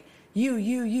just like, you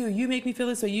make me feel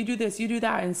this way, you do this, you do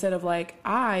that, instead of like,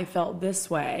 I felt this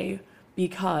way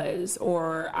because,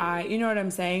 or you know what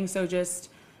I'm saying? So just,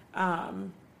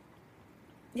 and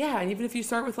even if you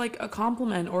start with like a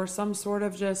compliment or some sort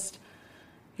of just,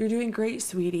 you're doing great,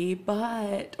 sweetie,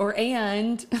 but,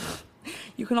 and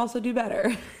you can also do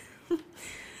better.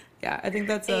 Yeah, I think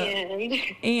that's and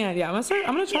yeah, I'm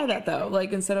gonna try that though.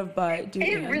 Like instead of but, do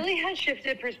it really has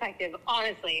shifted perspective,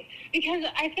 honestly. Because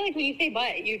I feel like when you say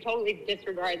but, you totally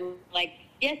disregard like,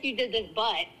 yes, you did this,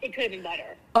 but it could have been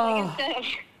better. Like instead of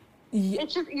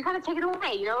it's just you kind of take it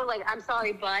away, you know, like I'm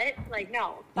sorry, but like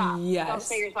no, stop. Yes. Don't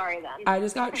say you're sorry then. I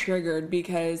just got triggered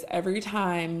because every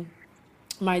time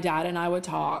my dad and I would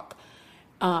talk,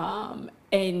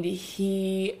 and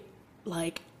he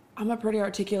like, I'm a pretty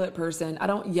articulate person. I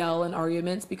don't yell in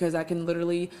arguments because I can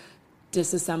literally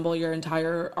disassemble your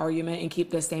entire argument and keep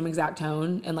the same exact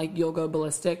tone, and like you'll go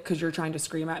ballistic because you're trying to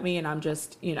scream at me and I'm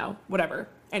just, you know, whatever.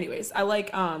 Anyways, I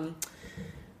like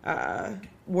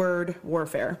word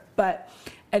warfare. But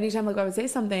anytime like I would say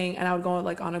something and I would go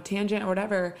like on a tangent or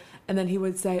whatever, and then he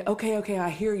would say, okay, I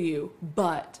hear you,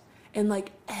 but, and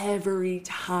like every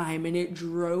time, and it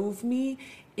drove me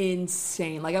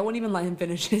insane. Like, I wouldn't even let him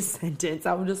finish his sentence.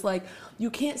 I was just like, you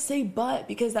can't say but,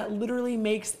 because that literally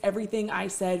makes everything I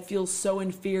said feel so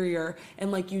inferior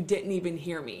and like you didn't even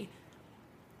hear me.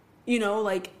 You know,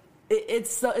 like,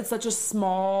 it's such a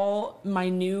small,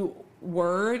 minute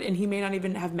word, and he may not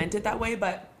even have meant it that way,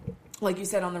 but like you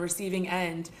said, on the receiving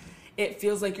end, it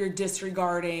feels like you're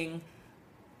disregarding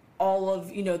all of,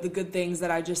 you know, the good things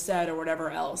that I just said or whatever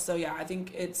else. So yeah, I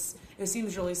think it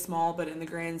seems really small, but in the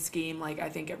grand scheme, like, I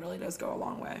think it really does go a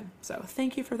long way. So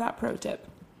thank you for that pro tip.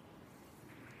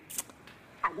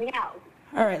 Yeah.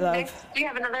 All right, love. Next, do you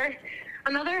have another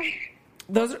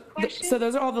Those question?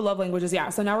 those are all the love languages. Yeah.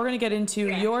 So now we're going to get into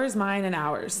yours, mine, and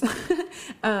ours.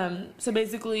 So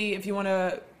basically, if you want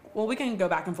to, well, we can go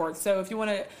back and forth. So if you want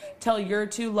to tell your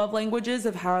 2 love languages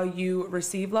of how you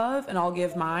receive love, and I'll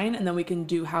give mine, and then we can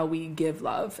do how we give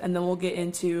love. And then we'll get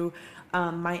into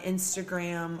my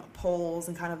Instagram polls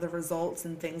and kind of the results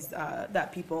and things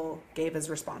that people gave as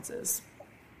responses.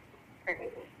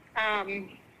 Perfect.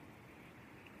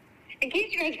 In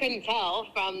case you guys couldn't tell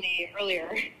from the earlier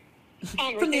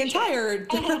conversation, From the entire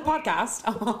podcast.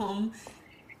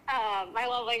 My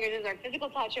love languages are physical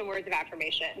touch and words of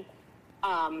affirmation.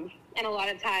 And a lot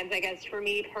of times, I guess, for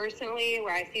me personally,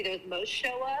 where I see those most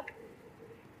show up,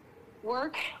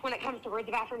 work when it comes to words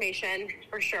of affirmation,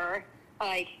 for sure.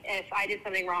 Like, if I did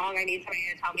something wrong, I need somebody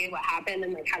to tell me what happened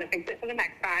and, like, how to fix it for the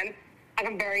next time. Like,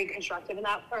 I'm very constructive in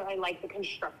that, or I like the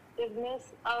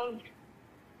constructiveness of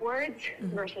words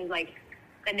versus, like,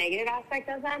 the negative aspect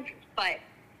of them. But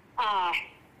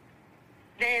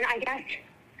then I guess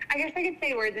I could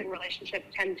say words in relationships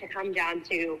tend to come down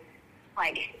to,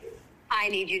 like, I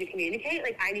need you to communicate.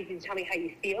 Like, I need you to tell me how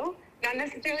you feel. Not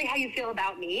necessarily how you feel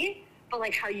about me, but,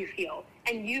 like, how you feel.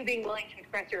 And you being willing to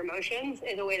express your emotions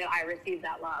is a way that I receive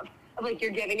that love. Of, like,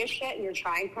 you're giving a shit and you're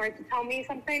trying hard to tell me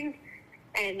something,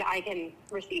 and I can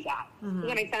receive that. Does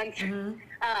that make sense?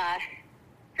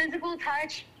 Physical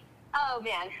touch, oh,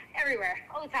 man, everywhere,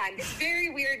 all the time. It's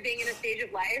very weird being in a stage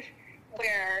of life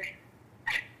where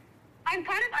I'm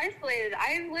kind of isolated.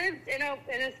 I've lived in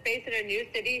a space in a new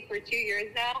city for 2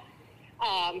 years now.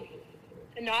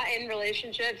 Not in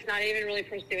relationships, not even really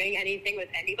pursuing anything with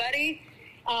anybody.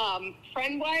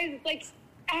 Friend-wise, like,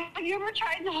 have you ever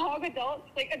tried to hug adults?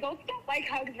 Like, adults don't like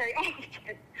hugs very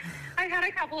often. I've had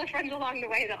a couple of friends along the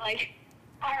way that, like,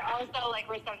 are also, like,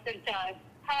 receptive to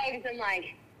hugs, and,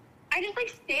 like, I just, like,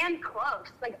 stand close.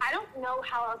 Like, I don't know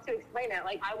how else to explain it.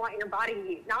 Like, I want your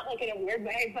body, not, like, in a weird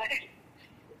way, but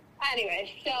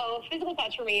anyway. So physical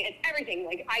touch for me, it's everything.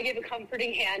 Like, I give a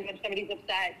comforting hand when somebody's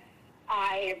upset.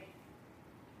 I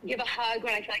give a hug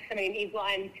when I feel like somebody needs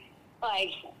one.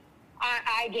 Like,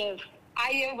 I give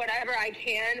whatever I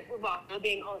can while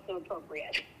being also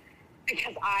appropriate,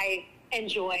 because I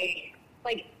enjoy,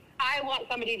 like, I want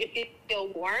somebody to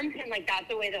feel warm, and, like, that's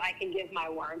the way that I can give my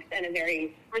warmth in a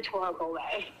very rhetorical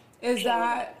way.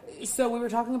 So we were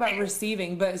talking about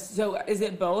receiving, but so is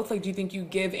it both? Like, do you think you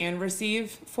give and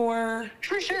receive for?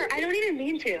 For sure. I don't even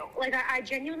mean to. Like, I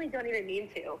genuinely don't even mean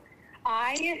to.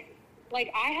 I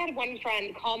had one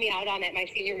friend call me out on it my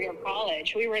senior year of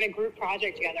college. We were in a group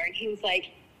project together, and he was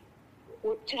like,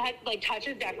 touch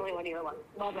is definitely one of your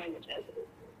love languages.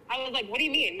 I was like, what do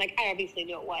you mean? Like, I obviously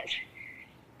knew it was.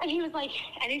 And he was like,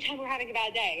 anytime we're having a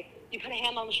bad day, you put a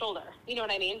hand on the shoulder. You know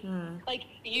what I mean? Like,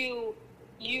 you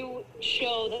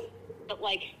show that,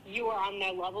 like, you are on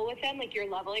their level with them, like, you're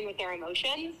leveling with their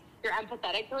emotions. You're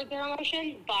empathetic towards their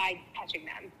emotions by touching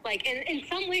them, like, in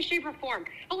some way, shape, or form.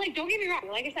 But, like, don't get me wrong.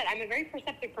 Like I said, I'm a very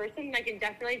perceptive person, and I can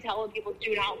definitely tell when people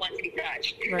do not want to be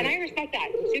touched. Right. And I respect that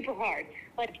super hard.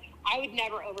 Like, I would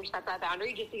never overstep that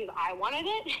boundary just because I wanted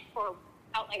it or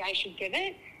felt like I should give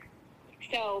it.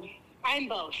 So I'm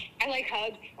both. I like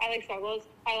hugs. I like snuggles.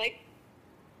 I like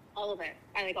all of it.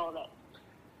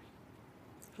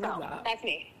 So that's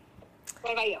me.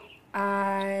 What about you?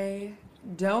 I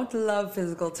don't love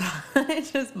physical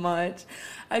touch as much.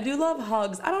 I do love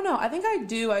hugs. I don't know. I think I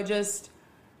do. I just,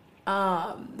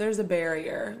 there's a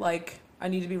barrier. Like, I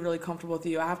need to be really comfortable with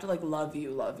you. I have to, like, love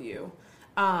you.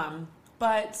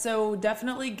 But so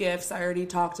definitely gifts. I already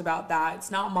talked about that.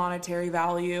 It's not monetary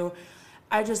value.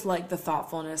 I just like the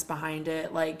thoughtfulness behind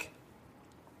it. Like,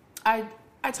 I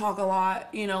talk a lot,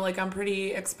 you know, like, I'm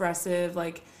pretty expressive.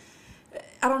 Like,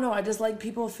 I don't know. I just like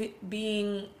people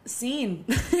being seen.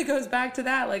 It goes back to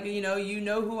that. Like, you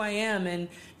know who I am, and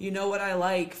you know what I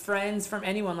like. Friends from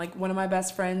anyone. Like, one of my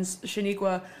best friends,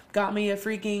 Shaniqua, got me a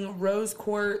freaking rose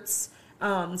quartz,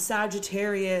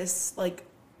 Sagittarius, like,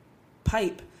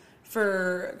 pipe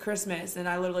for Christmas. And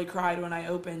I literally cried when I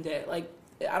opened it. Like,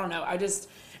 I don't know.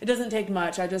 It doesn't take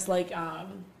much. I just like,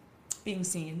 being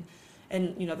seen.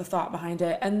 and, you know, the thought behind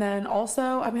it. And then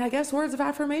also, I mean, I guess words of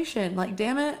affirmation, like,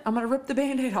 damn it, I'm going to rip the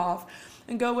Band-Aid off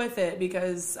and go with it,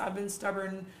 because I've been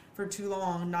stubborn for too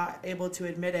long, not able to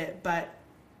admit it. But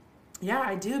yeah,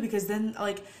 I do, because then,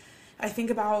 like, I think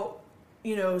about,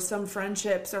 you know, some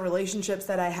friendships or relationships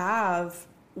that I have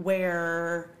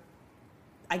where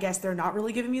I guess they're not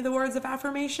really giving me the words of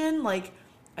affirmation. Like,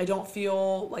 I don't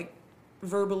feel like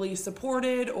verbally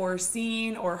supported or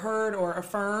seen or heard or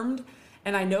affirmed.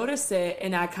 And I notice it,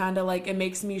 and I kind of like, it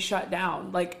makes me shut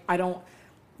down. Like, I don't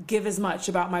give as much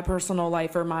about my personal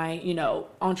life or my, you know,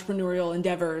 entrepreneurial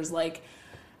endeavors. Like,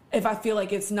 if I feel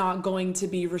like it's not going to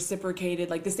be reciprocated,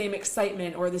 like the same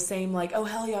excitement or the same like, oh,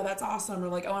 hell yeah, that's awesome, or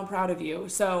like, oh, I'm proud of you.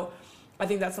 So I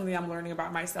think that's something I'm learning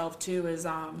about myself too, is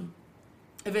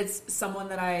if it's someone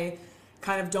that I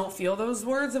kind of don't feel those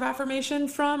words of affirmation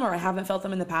from, or I haven't felt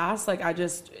them in the past, like, I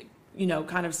just, you know,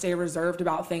 kind of stay reserved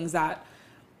about things that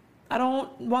I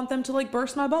don't want them to like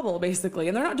burst my bubble, basically.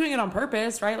 And they're not doing it on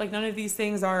purpose, right? Like, none of these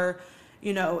things are,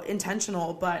 you know,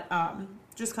 intentional, but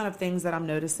just kind of things that I'm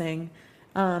noticing.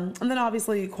 And then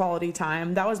obviously quality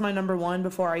time. That was my number one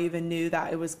before I even knew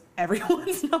that it was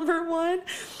everyone's number one,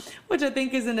 which I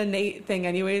think is an innate thing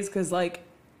anyways, because like,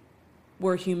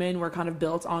 we're human, we're kind of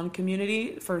built on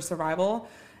community for survival.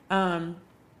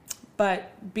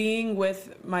 But being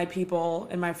with my people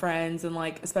and my friends, and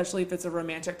like, especially if it's a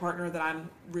romantic partner that I'm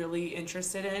really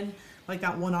interested in, like,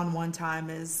 that one-on-one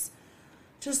time is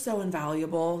just so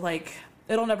invaluable. Like,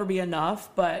 it'll never be enough,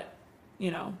 but, you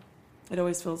know, it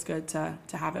always feels good to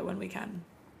have it when we can.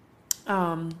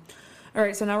 All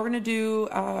right, so now we're going to do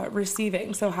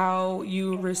receiving. So how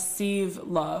you receive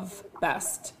love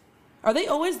best. Are they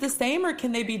always the same, or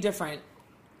can they be different?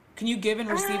 Can you give and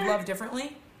receive love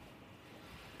differently?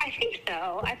 I think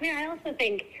so. I mean, I also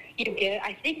think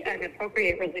I think an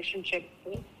appropriate relationship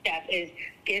step is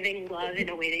giving love in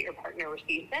a way that your partner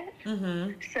receives it.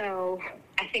 Mm-hmm. So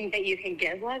I think that you can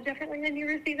give love differently than you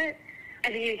receive it. I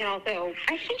think you can also,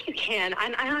 I think you can.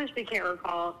 I honestly can't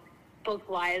recall both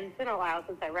wise. It's been a while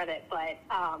since I read it, but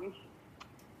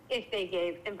if they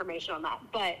gave information on that.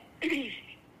 But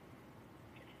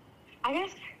I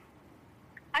guess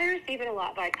I receive it a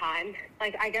lot by time.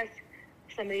 Like, I guess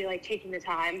somebody like taking the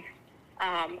time.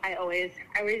 I always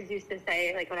used to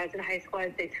say, like, when I was in high school,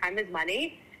 I'd say time is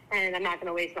money, and I'm not going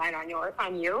to waste mine on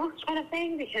you kind of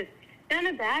thing, because not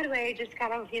in a bad way, just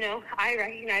kind of, you know, I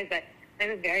recognize that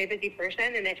I'm a very busy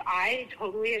person, and if I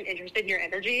totally am interested in your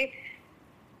energy,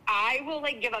 I will,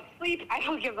 like, give up sleep. I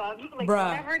will give up, like,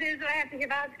 whatever it is that I have to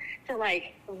give up to,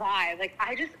 like, vibe. Like,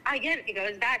 again, it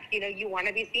goes back, you know, you want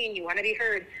to be seen, you want to be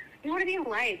heard, you want to be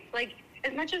liked. Like,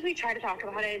 as much as we try to talk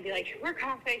about it and be like, we're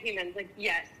confident humans, like,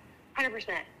 yes,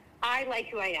 100%. I like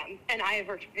who I am, and I have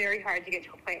worked very hard to get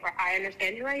to a point where I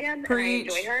understand who I am, Preach.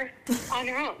 And I enjoy her on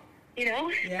her own, you know?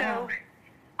 Yeah. So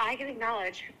I can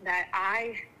acknowledge that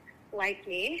I like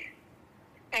me,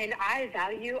 and I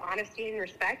value honesty and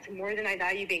respect more than I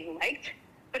value being liked,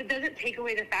 but it doesn't take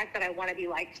away the fact that I want to be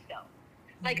liked still.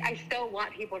 Like, I still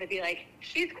want people to be like,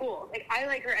 she's cool. Like, I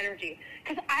like her energy,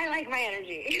 because I like my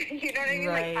energy. You know what I mean?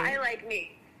 Right. Like, I like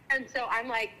me. And so I'm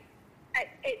like,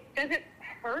 it doesn't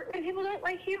hurt when people don't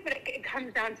like you, but it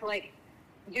comes down to, like,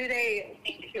 do they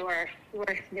think you're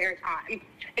worth their time?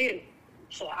 Shit,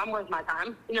 I'm worth my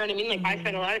time. You know what I mean? Like, I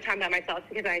spend a lot of time by myself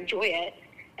because I enjoy it.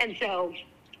 And so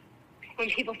when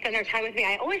people spend their time with me,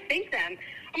 I always thank them.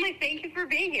 I'm like, thank you for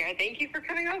being here. Thank you for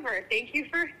coming over. Thank you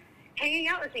for hanging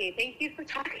out with me. Thank you for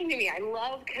talking to me. I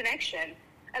love connection.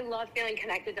 I love feeling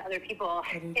connected to other people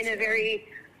in a very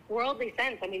worldly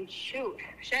sense. I mean, shit.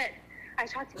 I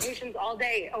talk to patients all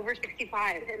day over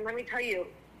 65, and let me tell you,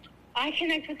 I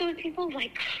connect with those people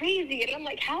like crazy. And I'm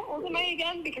like, how old am I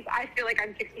again? Because I feel like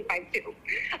I'm 65 too.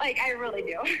 Like, I really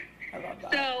do. I love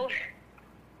that. So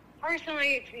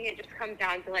personally, to me, it just comes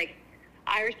down to, like,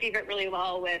 I receive it really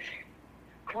well with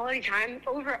quality time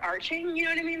overarching, you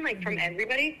know what I mean? Like, from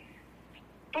everybody.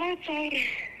 But I would say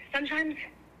sometimes,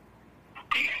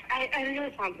 I know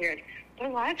it sounds weird, but a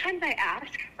lot of times I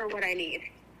ask for what I need.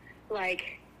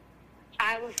 Like,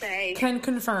 I will say... Can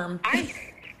confirm. I'm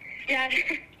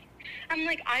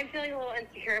like, I'm feeling a little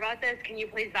insecure about this. Can you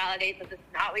please validate that this is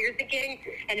not what you're thinking?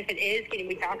 And if it is, can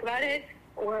we talk about it?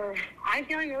 Or I'm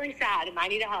feeling really sad and I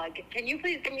need a hug. Can you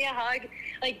please give me a hug?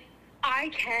 Like, I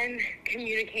can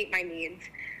communicate my needs.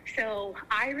 So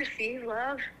I receive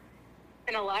love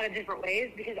in a lot of different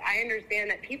ways, because I understand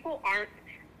that people aren't,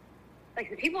 like,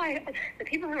 the people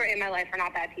who are in my life are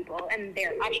not bad people, and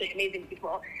they're actually amazing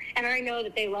people. And I know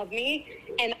that they love me,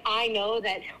 and I know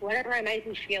that whatever I might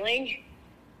be feeling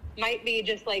might be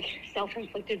just, like,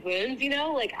 self-inflicted wounds, you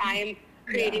know? Like, I'm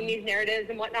creating these narratives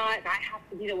and whatnot, and I have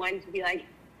to be the one to be like,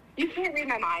 you can't read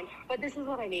my mind, but this is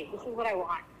what I need. This is what I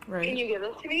want. Right. Can you give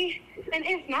this to me? And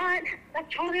if not,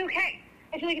 that's totally okay.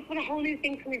 I feel like it's been a whole new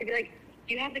thing for me to be like,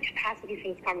 do you have the capacity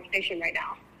for this conversation right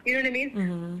now? You know what I mean?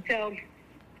 Mm-hmm. So,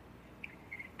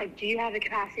 like, do you have the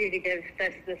capacity to give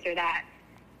this, or that?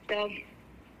 So,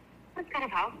 that's kind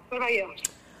of how. What about you?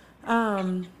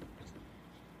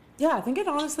 Yeah, I think it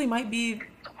honestly might be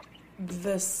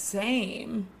the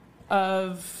same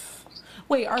of...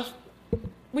 Wait,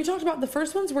 we talked about the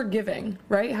first ones were giving,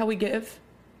 right? How we give?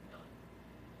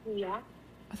 Yeah.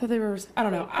 I thought they were... I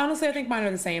don't know. Honestly, I think mine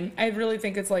are the same. I really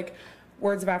think it's like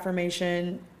words of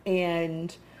affirmation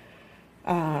and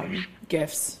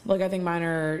gifts. Like, I think mine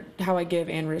are how I give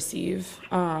and receive.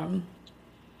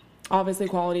 Obviously,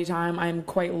 quality time, I'm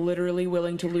quite literally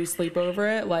willing to lose sleep over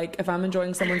it. Like, if I'm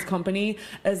enjoying someone's company,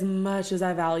 as much as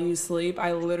I value sleep,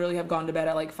 I literally have gone to bed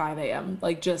at like 5 a.m.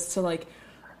 Like, just to like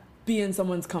be in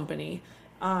someone's company.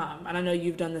 And I know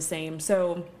you've done the same.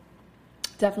 So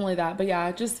definitely that. But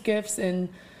yeah, just gifts and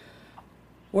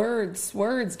words,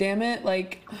 damn it.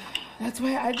 Like, that's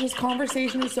why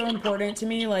conversation is so important to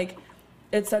me. Like,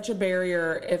 it's such a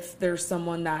barrier if there's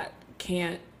someone that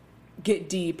can't get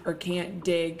deep or can't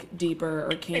dig deeper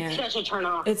or can't. It's such a turn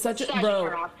off. It's such a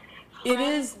turn off. It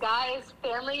Friends, is. guys,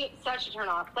 family, such a turn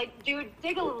off. Like, dude,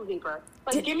 dig a little deeper.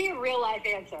 Like, give me a real life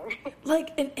answer.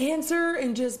 Like, an answer,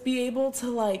 and just be able to,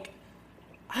 like,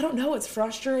 I don't know, it's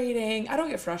frustrating. I don't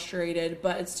get frustrated,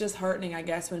 but it's just heartening, I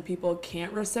guess, when people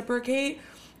can't reciprocate,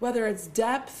 whether it's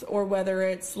depth or whether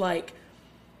it's like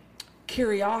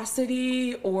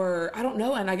curiosity, or I don't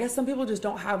know. And I guess some people just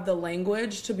don't have the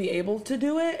language to be able to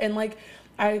do it. And like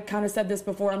I kind of said this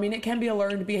before, I mean, it can be a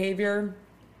learned behavior.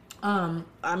 I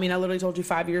mean, I literally told you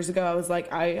 5 years ago, I was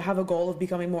like, I have a goal of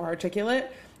becoming more articulate,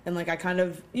 and like I kind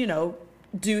of, you know,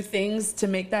 do things to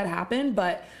make that happen.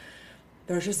 But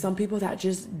there's just some people that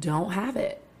just don't have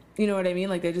it. You know what I mean?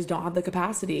 Like, they just don't have the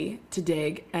capacity to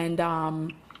dig.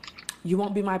 And you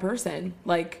won't be my person.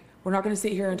 Like, we're not going to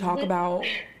sit here and talk about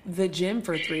the gym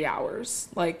for 3 hours.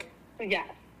 Like, yeah.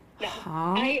 No.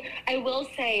 Huh? I will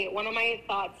say, one of my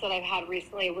thoughts that I've had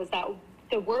recently was that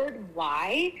the word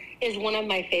why is one of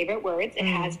my favorite words. It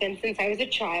has been since I was a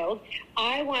child.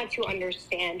 I want to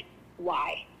understand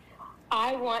why.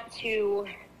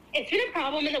 It's been a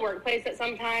problem in the workplace at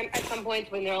some points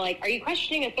when they're like, are you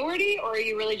questioning authority, or are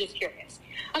you really just curious?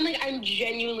 I'm like, I'm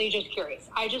genuinely just curious.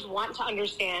 I just want to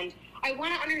understand. I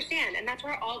want to understand. And that's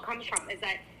where it all comes from, is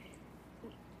that,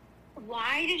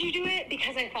 why did you do it?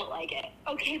 Because I felt like it.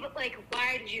 Okay, but like,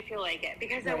 why did you feel like it?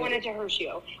 Because I wanted to hurt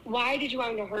you. Why did you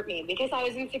want to hurt me? Because I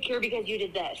was insecure because you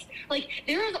did this. Like,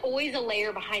 there is always a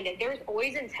layer behind it. There's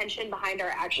always intention behind our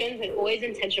actions and always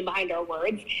intention behind our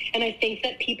words. And I think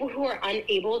that people who are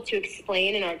unable to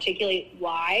explain and articulate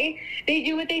why they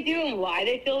do what they do and why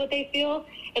they feel what they feel,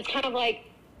 it's kind of like,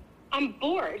 I'm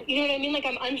bored. You know what I mean? Like,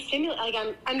 I'm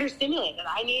understimulated.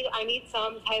 I need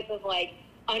some type of like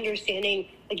understanding.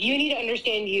 Like, you need to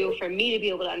understand you for me to be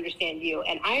able to understand you.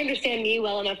 And I understand me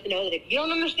well enough to know that if you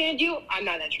don't understand you, I'm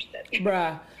not interested.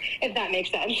 Bruh. If that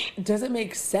makes sense. Does it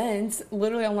make sense?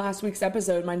 Literally on last week's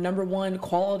episode, my number one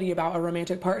quality about a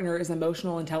romantic partner is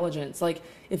emotional intelligence. Like,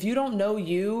 if you don't know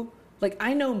you, like,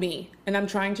 I know me, and I'm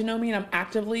trying to know me, and I'm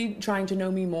actively trying to know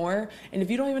me more. And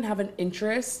if you don't even have an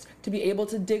interest to be able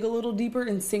to dig a little deeper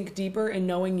and sink deeper in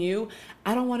knowing you,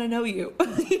 I don't want to know you.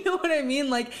 You know what I mean?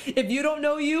 Like, if you don't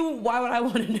know you, why would I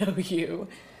want to know you?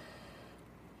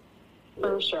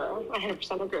 For sure. I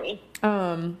 100% agree.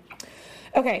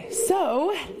 Okay,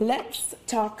 so let's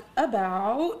talk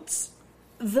about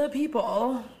the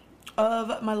people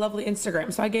of my lovely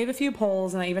Instagram. So I gave a few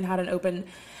polls, and I even had an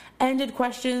open-ended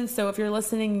question. So if you're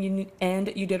listening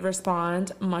and you did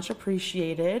respond, much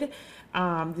appreciated.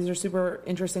 These are super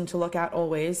interesting to look at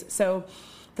always. So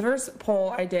the first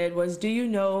poll I did was, do you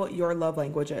know your love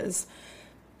languages?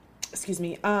 Excuse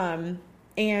me. And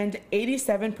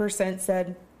 87%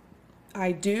 said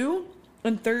I do,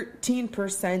 and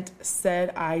 13% said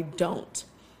I don't.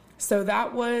 So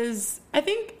that was, I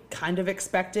think, kind of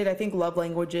expected. I think love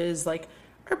languages like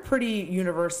are pretty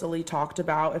universally talked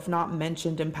about, if not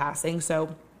mentioned in passing.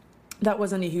 So that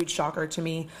wasn't a huge shocker to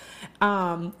me.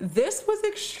 This was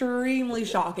extremely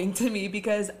shocking to me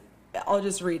because I'll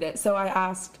just read it. So I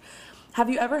asked, have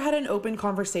you ever had an open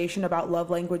conversation about love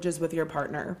languages with your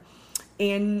partner?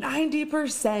 And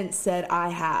 90% said I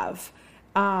have.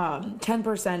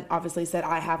 10% obviously said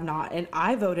I have not, and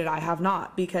I voted I have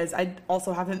not because I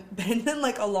also haven't been in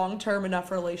like a long-term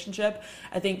enough relationship,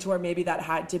 I think, to where maybe that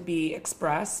had to be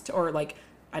expressed, or like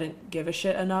I didn't give a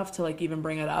shit enough to like even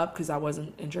bring it up because I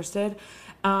wasn't interested.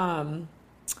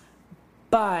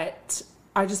 But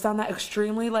I just found that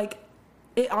extremely, like,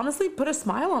 it honestly put a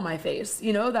smile on my face,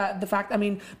 you know, that the fact, I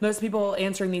mean, most people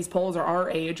answering these polls are our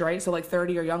age, right? So like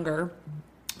 30 or younger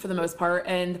for the most part.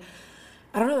 And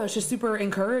I don't know, it's just super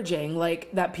encouraging,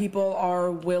 like, that people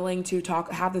are willing to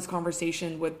have this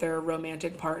conversation with their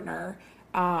romantic partner.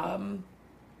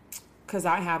 'Cause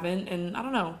I haven't, and I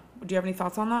don't know. Do you have any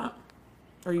thoughts on that?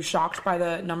 Are you shocked by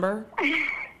the number?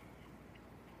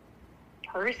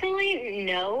 Personally,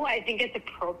 no. I think it's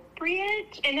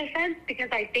appropriate in a sense because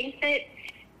I think that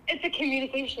it's a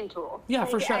communication tool. Yeah,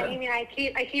 for sure. I mean, I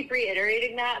keep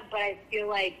reiterating that, but I feel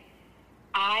like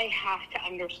I have to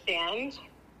understand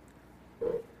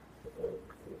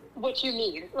what you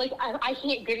need. Like, I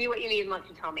can't give you what you need unless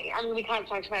you tell me. I mean, we kind of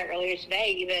talked about it earlier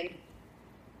today, even.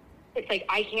 It's like,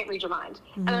 I can't read your mind.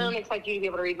 And I don't expect you to be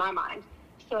able to read my mind.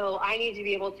 So I need to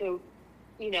be able to,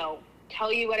 you know,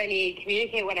 tell you what I need,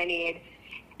 communicate what I need.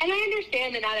 And I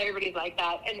understand that not everybody's like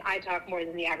that, and I talk more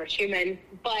than the average human.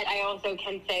 But I also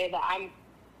can say that I'm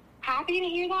happy to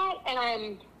hear that, and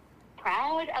I'm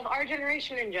proud of our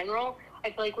generation in general.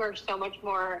 I feel like we're so much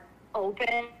more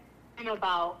open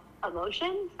about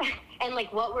emotions and,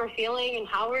 like, what we're feeling and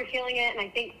how we're feeling it. And I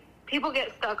think people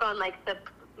get stuck on, like,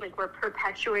 we're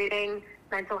perpetuating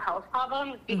mental health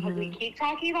problems because we keep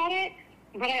talking about it.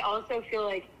 But I also feel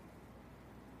like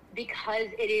because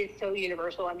it is so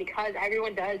universal and because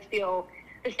everyone does feel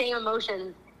the same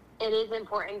emotions, it is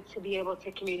important to be able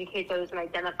to communicate those and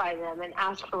identify them and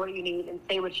ask for what you need and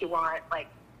say what you want. Like,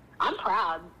 I'm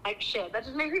proud. Like, shit, that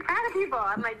just makes me proud of people.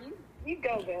 I'm like, you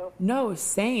go, boo. No,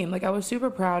 same. Like, I was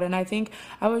super proud, and I think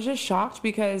I was just shocked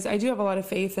because I do have a lot of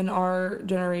faith in our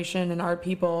generation and our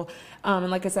people. And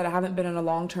like I said, I haven't been in a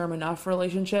long-term enough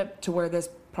relationship to where this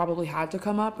probably had to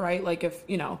come up, right? Like, if,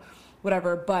 you know,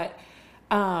 whatever. But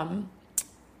I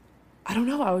don't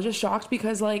know. I was just shocked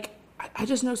because, like, I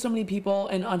just know so many people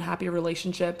in unhappy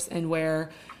relationships and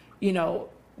where, you know,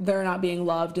 they're not being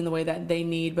loved in the way that they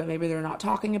need, but maybe they're not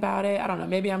talking about it. I don't know.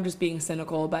 Maybe I'm just being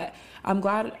cynical, but I'm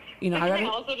glad, you know. Can I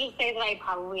also just say that I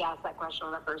probably asked that question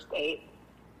on the first date?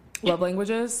 Love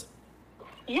languages?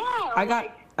 Yeah. I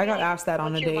got asked that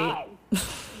on a date.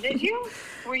 Did you?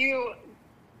 Were you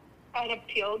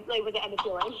unappealed? Like, was it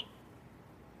unappealing?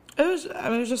 It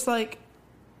was just like,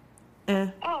 eh.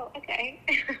 Oh, okay.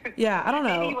 Yeah, I don't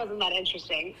know. Maybe it wasn't that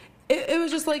interesting. It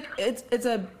was just like, it's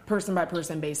a person by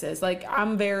person basis. Like,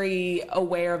 I'm very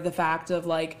aware of the fact of,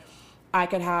 like, I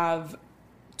could have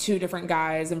two different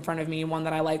guys in front of me, one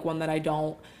that I like, one that I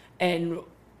don't. And,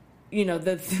 you know,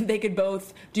 they could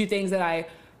both do things that I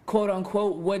quote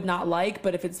unquote would not like,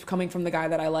 but if it's coming from the guy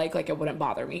that I like, it wouldn't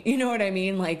bother me. You know what I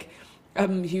mean? Like,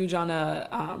 I'm huge on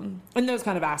in those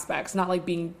kind of aspects, not like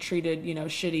being treated, you know,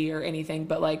 shitty or anything,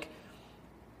 but like,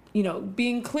 you know,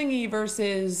 being clingy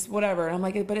versus whatever. And I'm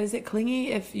like, but is it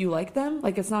clingy if you like them?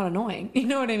 Like, it's not annoying. You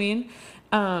know what I mean?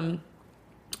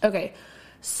 Okay.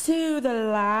 So the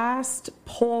last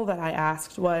poll that I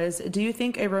asked was, do you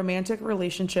think a romantic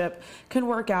relationship can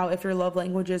work out if your love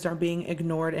languages are being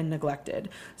ignored and neglected?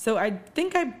 So I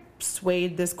think I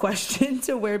swayed this question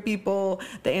to where the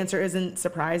answer isn't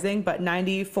surprising, but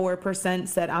 94%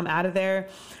 said I'm out of there.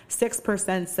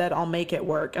 6% said I'll make it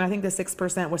work. And I think the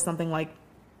 6% was something like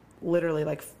literally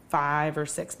like 5 or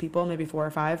 6 people, maybe 4 or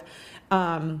 5.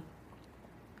 And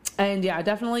yeah,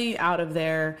 definitely out of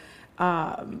there.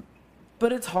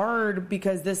 But it's hard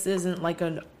because this isn't like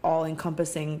an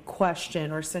all-encompassing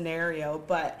question or scenario.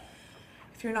 But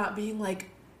if you're not being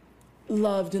like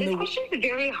loved in this question is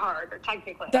very hard,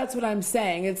 technically. That's what I'm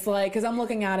saying. It's like, because I'm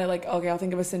looking at it like, okay, I'll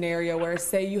think of a scenario where,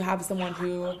 say you have someone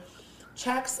who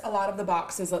checks a lot of the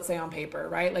boxes, let's say on paper,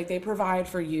 right? Like, they provide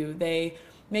for you, they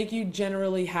make you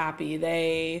generally happy,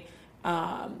 they,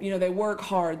 you know, they work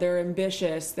hard, they're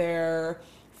ambitious, they're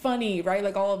funny, right?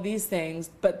 Like, all of these things.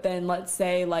 But then let's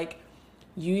say like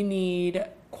you need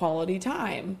quality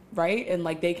time, right? And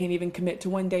like, they can't even commit to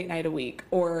one date night a week,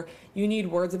 or you need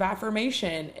words of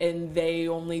affirmation and they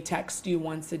only text you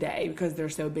once a day because they're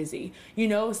so busy, you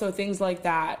know? So things like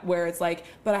that, where it's like,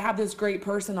 but I have this great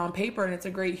person on paper and it's a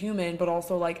great human, but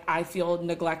also like I feel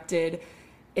neglected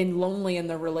and lonely in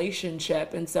the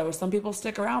relationship. And so some people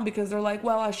stick around because they're like,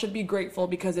 well, I should be grateful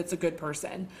because it's a good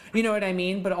person, you know what I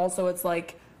mean? But also it's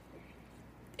like,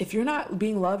 if you're not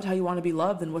being loved how you want to be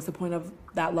loved, then what's the point of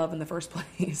that love in the first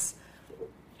place?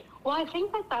 Well, I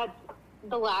think that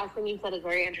the last thing you said is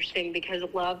very interesting because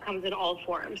love comes in all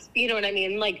forms. You know what I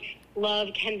mean? Like, love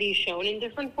can be shown in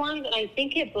different forms. And I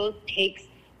think it both takes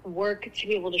work to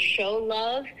be able to show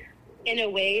love in a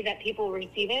way that people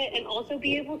receive it, and also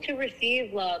be able to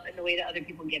receive love in the way that other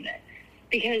people give it.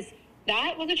 Because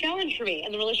that was a challenge for me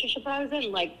in the relationship that I was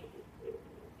in. Like,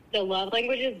 the love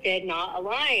languages did not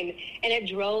align, and it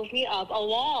drove me up a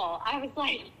wall. I was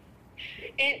like,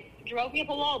 it drove me up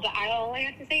a wall, but all I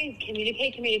have to say is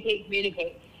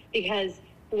communicate. Because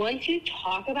once you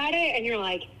talk about it and you're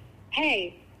like,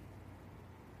 hey,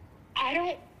 I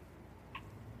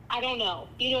don't know.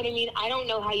 You know what I mean? I don't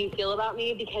know how you feel about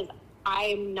me because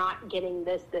I'm not getting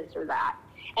this, or that.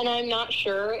 And I'm not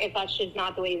sure if that's just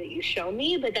not the way that you show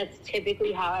me, but that's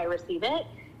typically how I receive it.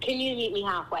 Can you meet me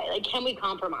halfway? Like, can we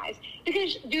compromise?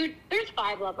 Because, dude, there's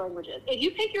 5 love languages. If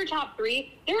you pick your top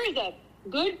 3, there is a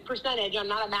good percentage, I'm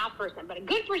not a math person, but a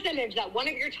good percentage that one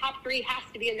of your top 3 has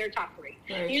to be in their top 3.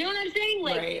 Right. You know what I'm saying?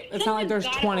 Like, right. It's not like there's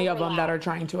 20 of them that are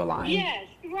trying to align. Yes,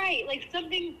 right. Like,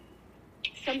 something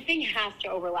has to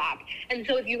overlap. And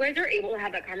so if you guys are able to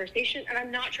have that conversation, and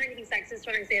I'm not trying to be sexist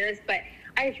when I say this, but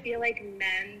I feel like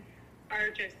men are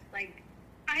just like,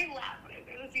 I laugh when I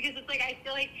say this because it's like, I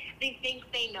feel like they think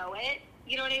they know it.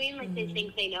 You know what I mean? Like, they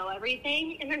think they know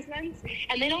everything in a sense,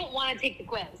 and they don't want to take the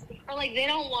quiz, or like they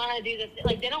don't want to do this,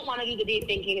 like they don't want to do the deep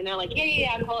thinking, and they're like,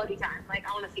 yeah, I'm quality time, like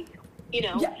I want to see you,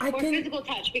 know, or physical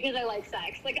touch because I like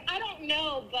sex. Like, I don't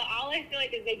know, but all I feel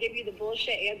like is they give you the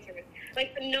bullshit answers.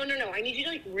 Like, no, I need you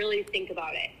to like really think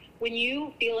about it. When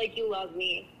you feel like you love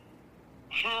me,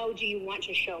 how do you want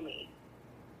to show me?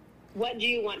 What do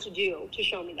you want to do to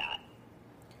show me that?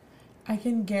 I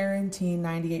can guarantee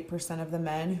 98% of the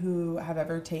men who have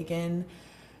ever taken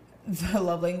the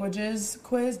love languages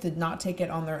quiz did not take it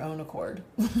on their own accord.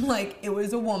 Like, it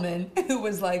was a woman who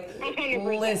was like,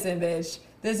 100%. Listen, bitch,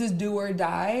 this is do or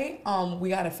die. We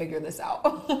got to figure this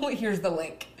out. Here's the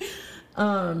link.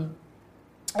 And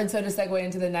so to segue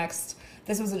into the next,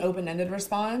 this was an open-ended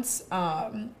response.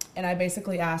 And I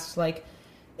basically asked, like,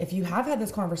 if you have had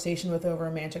this conversation with a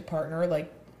romantic partner,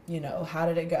 like, you know, how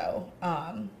did it go?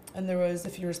 And there was a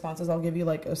few responses. I'll give you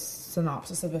like a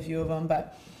synopsis of a few of them.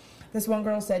 But this one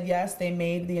girl said, yes, they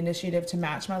made the initiative to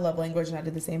match my love language, and I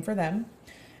did the same for them.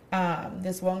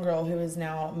 This one girl who is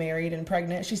now married and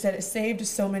pregnant, she said it saved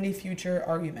so many future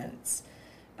arguments.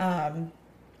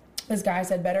 This guy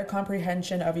said better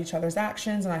comprehension of each other's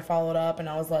actions, and I followed up and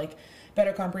I was like,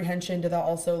 better comprehension, did that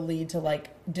also lead to like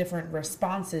different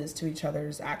responses to each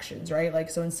other's actions, right? Like,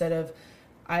 so instead of,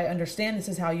 I understand this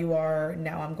is how you are,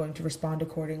 now I'm going to respond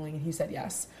accordingly. And he said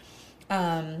yes.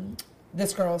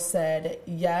 This girl said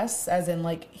yes, as in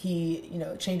like he, you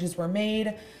know, changes were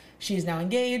made. She's now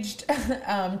engaged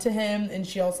to him. And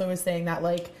she also was saying that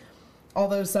like,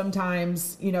 although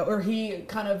sometimes, you know, or he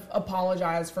kind of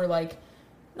apologized for like,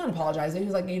 not apologizing. He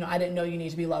was like, you know, I didn't know you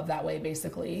need to be loved that way,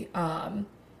 basically.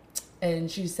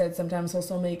 And she said sometimes he'll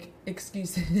still make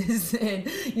excuses and,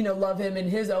 you know, love him in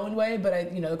his own way.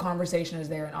 But, the conversation is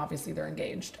there and obviously they're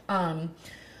engaged.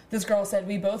 This girl said,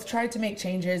 we both tried to make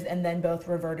changes and then both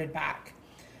reverted back.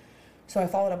 So I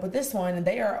followed up with this one, and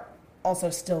they are also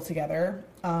still together.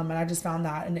 And I just found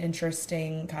that an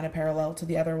interesting kind of parallel to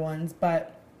the other ones.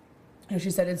 But she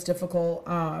said it's difficult.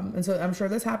 And so I'm sure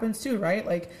this happens too, right?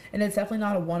 Like, and it's definitely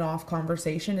not a one-off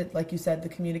conversation. It, like you said, the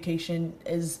communication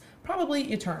is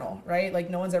probably eternal, right? Like,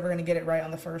 no one's ever going to get it right on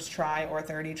the first try or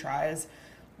 30 tries,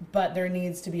 but there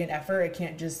needs to be an effort. It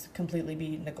can't just completely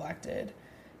be neglected.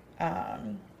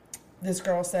 This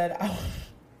girl said,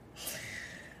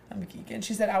 I'm geeking.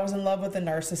 She said, I was in love with a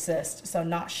narcissist, so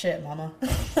not shit, mama.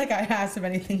 Like, I asked if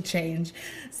anything changed.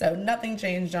 So nothing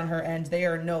changed on her end. They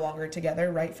are no longer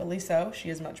together, rightfully so. She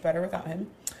is much better without him.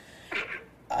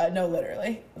 No,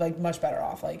 literally. Like, much better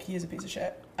off. Like, he is a piece of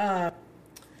shit.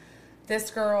 This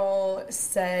girl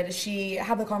said she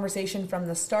had the conversation from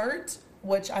the start,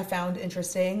 which I found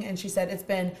interesting. And she said it's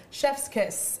been chef's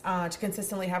kiss to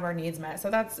consistently have our needs met.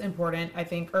 So that's important, I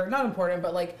think. Or not important,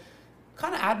 but, like,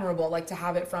 kind of admirable, like, to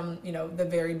have it from, the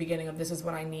very beginning of this is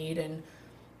what I need, and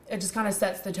it just kind of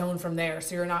sets the tone from there.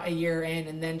 So you're not a year in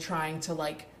and then trying to,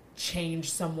 like,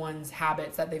 change someone's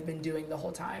habits that they've been doing the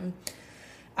whole time.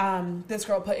 This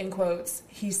girl put in quotes,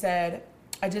 he said,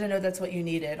 I didn't know that's what you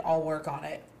needed. I'll work on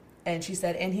it. And she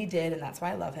said, and he did, and that's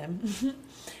why I love him.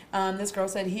 This girl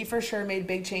said, he for sure made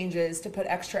big changes to put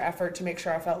extra effort to make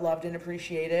sure I felt loved and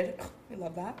appreciated. We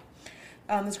love that.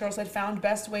 This girl said, found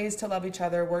best ways to love each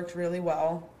other, worked really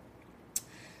well.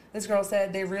 This girl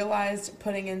said, they realized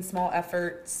putting in small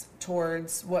efforts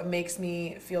towards what makes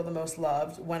me feel the most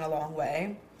loved went a long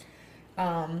way.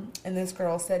 And this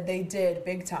girl said they did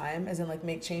big time, as in, like,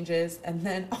 make changes. And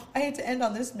then, I hate to end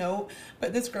on this note,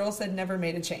 but this girl said never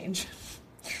made a change.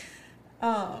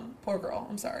 Poor girl,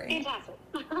 I'm sorry.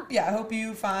 Yeah, I hope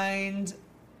you find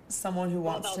someone who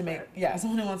wants to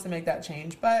make that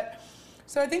change. But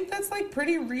so I think that's, like,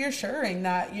 pretty reassuring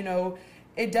that,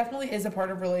 it definitely is a part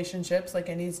of relationships. Like,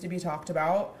 it needs to be talked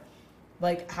about,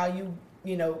 like, how you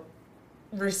you know,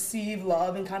 receive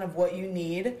love and kind of what you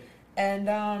need. And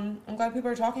I'm glad people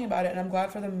are talking about it, and I'm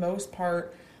glad for the most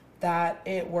part that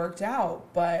it worked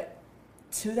out. But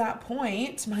to that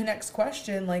point, my next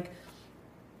question, like,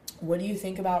 what do you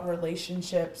think about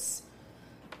relationships?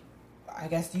 I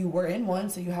guess you were in one,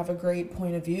 so you have a great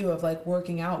point of view of, like,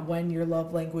 working out when your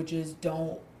love languages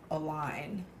don't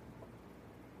align.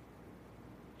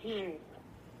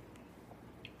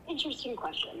 Interesting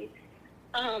question.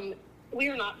 We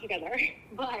are not together,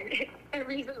 but the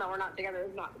reason that we're not together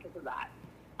is not because of that.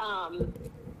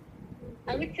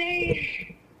 I would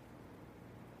say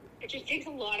it just takes a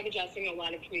lot of adjusting, a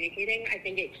lot of communicating. I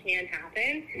think it can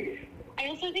happen. I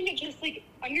also think it just, like,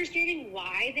 understanding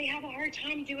why they have a hard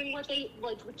time doing what they,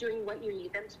 like, doing what you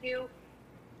need them to do.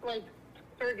 Like,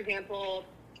 for example,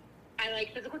 I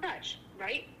like physical touch,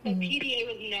 right? But PDA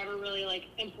was never really, like,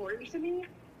 important to me.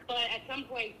 But at some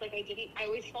point, like, I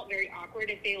always felt very awkward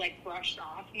if they, like, brushed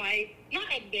off my, not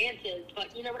advances,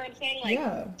 but you know what I'm saying? Like,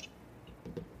 Yeah.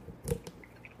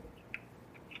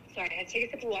 Sorry, I had to take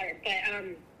a sip of water.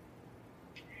 But,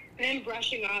 them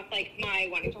brushing off, like, my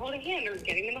wanting to hold a hand or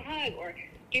getting them a hug or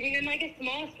giving them, like, a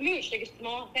small smooch, like a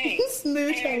small thing.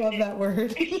 Smooch, And I love that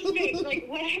word. smooch, like,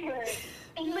 whatever.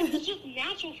 And, like, it's just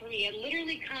natural for me. It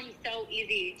literally comes so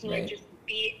easy to, like, just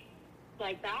be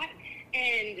like that.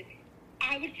 And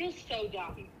I would feel so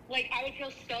dumb. Like, I would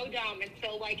feel so dumb and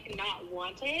so, like, not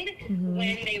wanted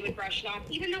when they would brush it off,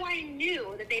 even though I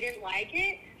knew that they didn't like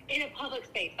it in a public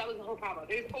space. That was the whole problem.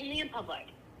 It was only in public.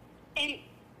 And,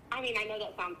 I mean, I know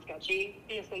that sounds sketchy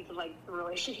in the sense of, like, the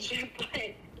relationship, but...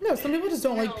 No, some people just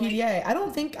don't like PDA. I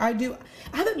don't think I do.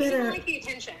 I haven't been... He didn't like the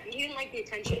attention. He didn't like the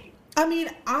attention. I mean,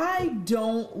 I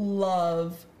don't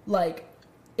love, like,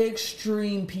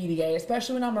 extreme PDA,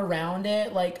 especially when I'm around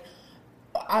it. Like,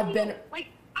 I've been... Like,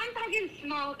 I'm talking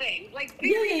small things. Like,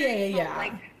 Yeah.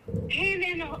 Like, hand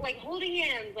in, like, holding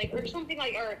hands, like, or something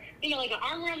like, or, you know, like, an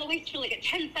arm around the waist for, like, a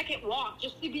 10-second walk,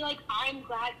 just to be like, I'm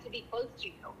glad to be close to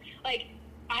you. Like,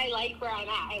 I like where I'm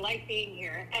at. I like being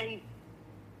here. And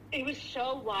it was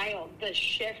so wild, the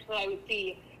shift that I would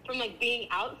see from, like, being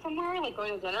out somewhere, like,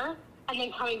 going to dinner, and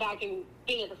then coming back and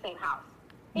being at the same house.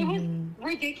 It was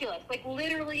ridiculous. Like,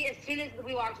 literally, as soon as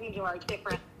we walked in the door,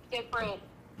 different.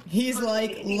 He's,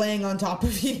 like, laying on top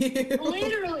of you.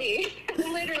 literally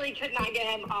could not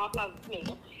get him off of me.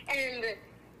 And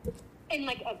in,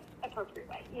 like, a appropriate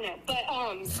way, you know.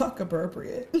 But, Fuck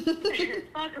appropriate.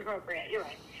 Fuck appropriate, you're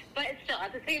right. But still,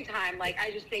 at the same time, like,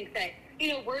 I just think that,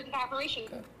 you know, words of affirmation.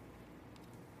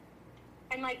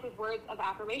 And, like, with words of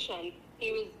affirmation,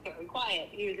 he was very quiet.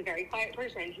 He was a very quiet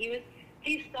person.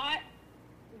 He thought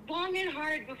long and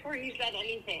hard before he said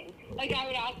anything. Like, I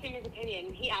would ask him his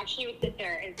opinion. He actually would sit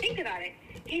there and think about it.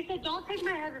 He said, don't take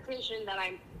my hesitation that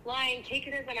I'm lying. Take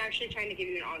it as I'm actually trying to give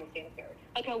you an honest answer.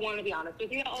 Like, I want to be honest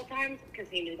with you at all times because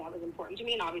he knew that was important to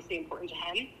me and obviously important to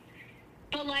him.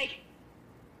 But, like,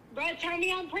 Brett, tell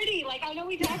me I'm pretty. Like, I know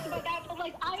we talked about that, but,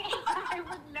 like, I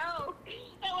would know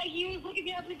that, like, he was looking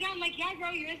me up and down, like, yeah,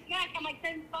 girl, you're a snack. I'm like,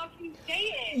 then fucking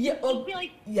say it. Yeah, I'd be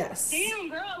like, yes. Damn,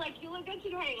 girl, like, you look good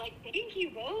today. Like, thank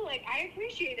you, boo. Like, I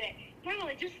appreciate it. No,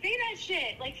 like, just say that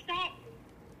shit. Like, stop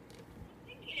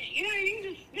thinking it. You know what I mean?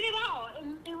 Just spit it out.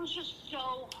 And it was just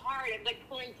so hard. It was like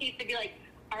pulling teeth to be like,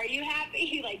 are you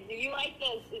happy? Like, do you like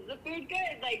this? Is the food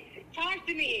good? Like, talk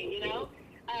to me, you know?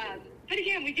 But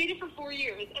again, we dated for 4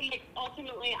 years, and, like,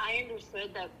 ultimately I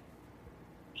understood that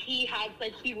he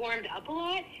warmed up a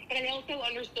lot, and I also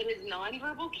understood his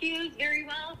nonverbal cues very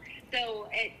well. So,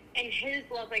 and his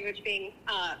love language being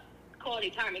quality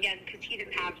time, again, because he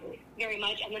didn't have very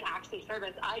much, and then acts of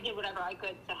service, I did whatever I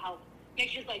could to help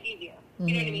make his life easier.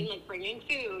 You know what I mean? Like, bringing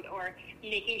food, or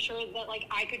making sure that, like,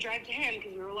 I could drive to him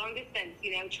because we were long distance,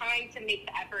 you know, trying to make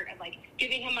the effort of, like,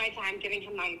 giving him my time, giving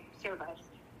him my service,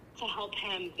 to help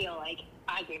him feel like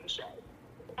I gave a shit.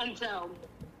 And so,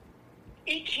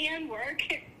 it can work.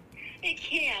 It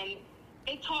can.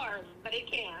 It's hard, but it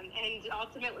can. And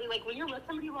ultimately, like, when you're with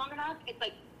somebody long enough, it's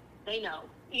like, they know,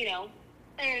 you know?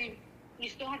 And you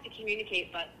still have to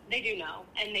communicate, but they do know,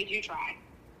 and they do try.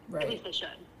 Right. At least they should.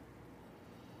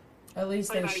 At least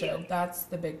What they about should. you? That's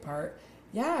the big part.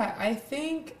 Yeah, I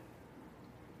think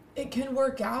it can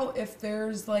work out if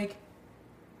there's, like,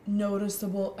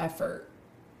 noticeable effort.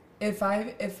 If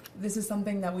this is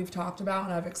something that we've talked about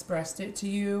and I've expressed it to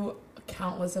you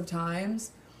countless of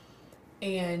times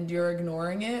and you're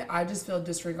ignoring it, I just feel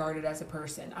disregarded as a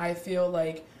person. I feel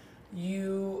like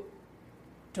you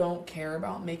don't care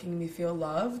about making me feel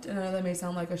loved. And I know that may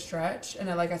sound like a stretch. And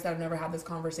like I said, I've never had this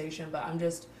conversation, but I'm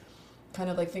just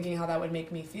kind of, like, thinking how that would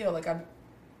make me feel. Like, I've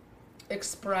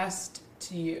expressed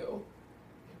to you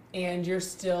and you're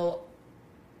still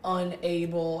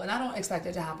unable, and I don't expect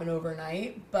it to happen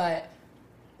overnight, but,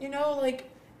 you know, like,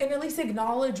 and at least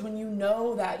acknowledge when you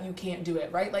know that you can't do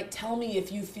it, right? Like, tell me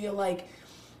if you feel like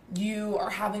you are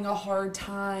having a hard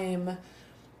time,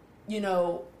 you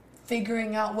know,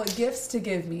 figuring out what gifts to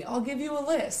give me. I'll give you a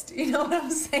list. You know what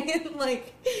I'm saying?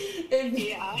 Like,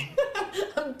 Yeah.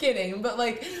 I'm kidding, but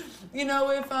like, you know,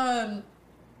 if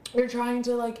you're trying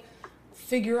to like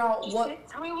figure out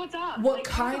tell me what's up. what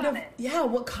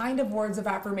like, kind of words of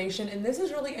affirmation. And this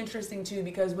is really interesting too,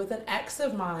 because with an ex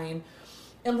of mine,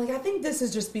 and like, I think this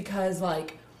is just because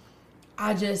like,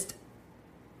 I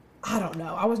don't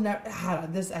know. I was never,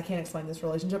 I can't explain this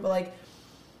relationship, but like,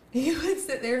 he would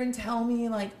sit there and tell me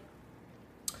like,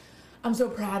 I'm so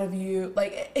proud of you.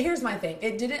 Like, here's my thing.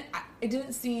 It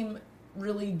didn't seem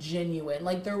really genuine.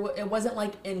 Like, it wasn't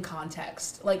like in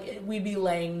context. Like, we'd be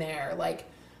laying there like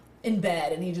in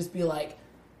bed and he'd just be like,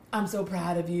 I'm so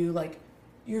proud of you. Like,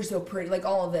 you're so pretty, like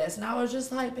all of this. And I was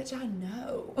just like, bitch, I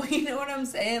know. You know what I'm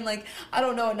saying? Like, I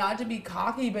don't know, not to be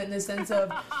cocky, but in the sense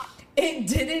of it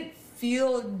didn't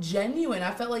feel genuine.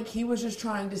 I felt like he was just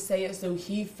trying to say it so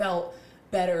he felt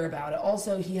better about it.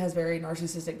 Also, he has very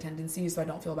narcissistic tendencies, so I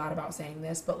don't feel bad about saying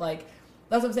this, but like,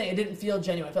 that's what I'm saying. It didn't feel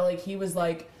genuine. I felt like he was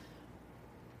like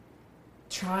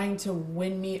trying to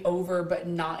win me over, but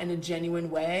not in a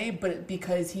genuine way, but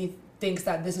because he thinks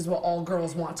that this is what all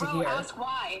girls want to hear. Ask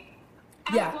why.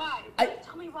 Why.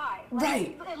 Tell me why.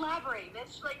 Right. Elaborate.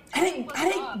 It's like, I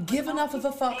didn't give enough of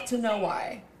a fuck to know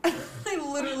why.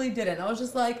 I literally didn't. I was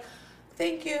just like,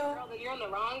 thank you. Girl, you're in the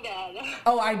wrong bed.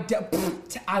 Oh,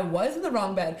 I was in the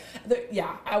wrong bed.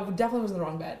 I definitely was in the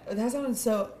wrong bed. That sounds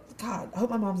so, God, I hope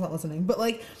my mom's not listening. But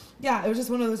like, yeah, it was just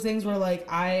one of those things where like,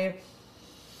 I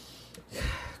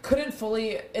couldn't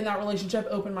fully, in that relationship,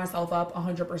 open myself up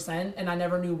 100%, and I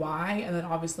never knew why. And then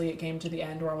obviously it came to the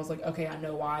end where I was like, okay, I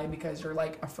know why, because you're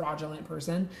like a fraudulent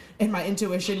person. And my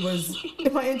intuition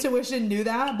knew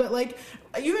that, but like,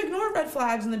 you ignore red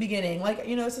flags in the beginning. Like,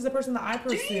 you know, this is a person that I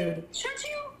pursued. Should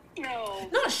you? No.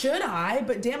 Not should I,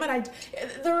 but damn it,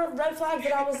 there were red flags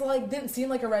that I was like, didn't seem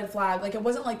like a red flag. Like, it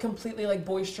wasn't like completely like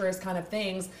boisterous kind of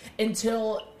things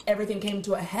until everything came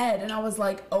to a head. And I was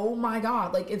like, oh my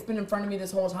God, like, it's been in front of me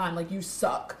this whole time. Like, you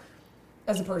suck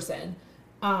as a person.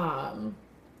 And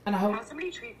I hope. How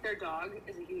somebody treats their dog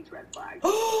is a huge red flag.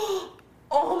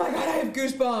 Oh my God, I have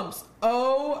goosebumps.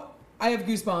 I have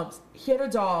goosebumps. He had a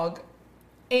dog,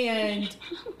 and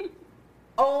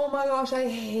oh my gosh, I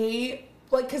hate,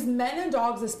 like, because men and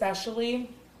dogs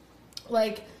especially,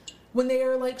 like, when they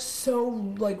are, like, so,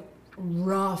 like,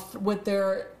 rough with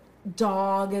their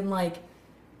dog and, like,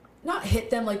 not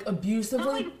hit them, like,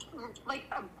 abusively.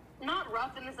 Not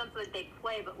rough in the sense that they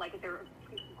play, but, like, they're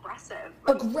aggressive.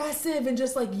 Aggressive and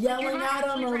just, like, yelling at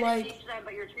them, or, like... Teach them,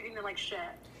 but you're treating them like shit.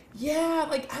 Yeah,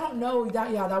 like, I don't know.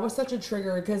 That was such a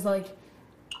trigger, because, like,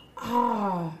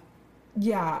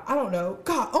 yeah, I don't know.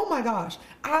 God, oh my gosh.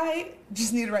 I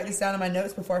just need to write this down in my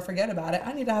notes before I forget about it.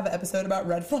 I need to have an episode about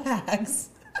red flags.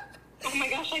 Oh my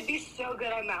gosh, I'd be so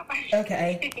good on that.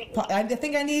 Okay. I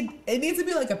think it needs to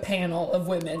be like a panel of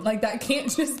women. Like, that can't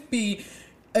just be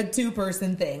a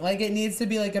 2-person thing. Like, it needs to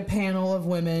be like a panel of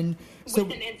women. So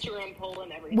with an Instagram poll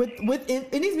and everything.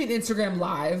 It needs to be an Instagram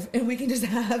live, and we can just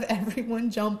have everyone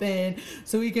jump in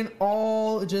so we can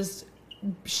all just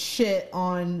shit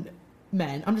on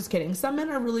men. I'm just kidding. Some men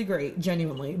are really great,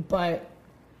 genuinely, but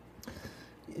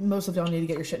most of y'all need to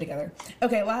get your shit together.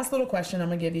 Okay, last little question I'm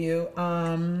gonna give you.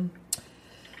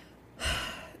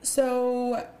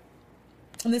 So,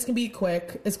 and this can be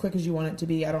as quick as you want it to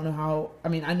be. I don't know how, I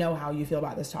mean, I know how you feel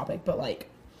about this topic, but like,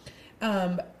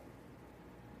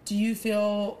 do you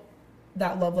feel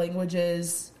that love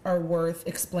languages are worth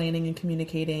explaining and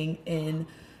communicating in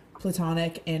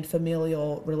platonic and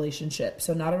familial relationships?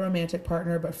 So not a romantic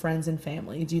partner, but friends and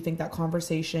family. Do you think that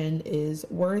conversation is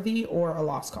worthy or a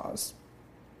lost cause?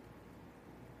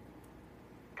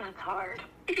 That's hard.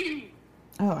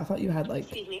 Oh, I thought you had like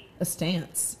a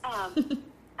stance.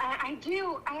 I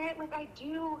do,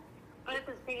 but at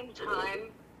the same time,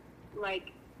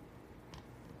 like,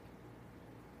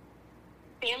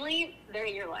 family, they're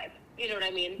in your life. You know what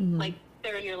I mean? Mm-hmm. Like,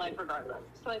 they're in your life regardless.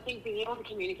 So I think being able to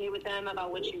communicate with them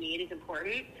about what you need is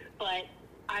important. But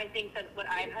I think that what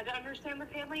I've had to understand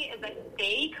with family is that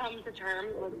they come to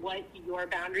terms with what your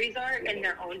boundaries are in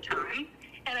their own time.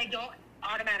 And I don't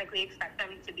automatically expect them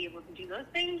to be able to do those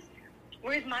things.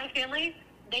 Whereas my family,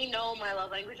 they know my love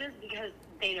languages because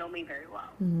they know me very well.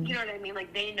 Mm-hmm. You know what I mean?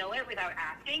 Like, they know it without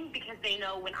asking, because they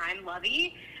know when I'm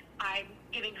lovey, I'm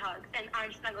giving hugs, and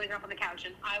I'm snuggling up on the couch,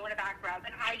 and I want a back rub,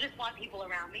 and I just want people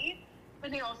around me. But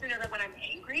they also know that when I'm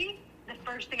angry, the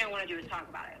first thing I want to do is talk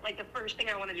about it. Like, the first thing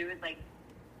I want to do is, like,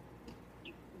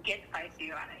 get spicy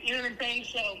about it. You know what I'm saying?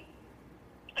 So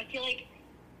I feel like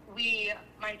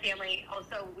my family,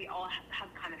 also, we all have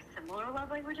kind of similar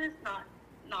love languages. Not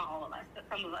all of us, but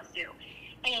some of us do.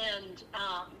 And,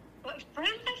 but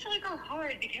friends, I feel like, are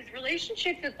hard because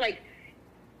relationships is like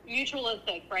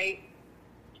mutualistic, right?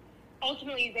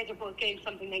 Ultimately, you guys are both getting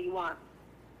something that you want.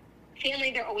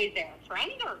 Family, they're always there.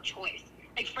 Friends are a choice.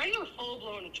 Like, friends are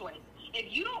full-blown a choice.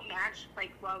 If you don't match,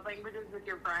 like, love languages with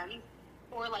your friends,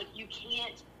 or, like, you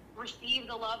can't receive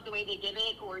the love the way they give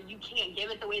it, or you can't give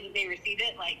it the way that they receive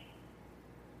it, like,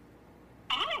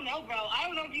 I don't know, bro. I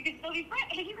don't know if you can still be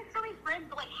friends. Like, you can still be friends,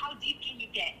 but, like, how deep can you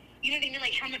get? You know what I mean?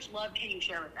 Like, how much love can you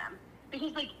share with them?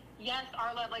 Because, like, yes,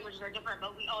 our love languages are different,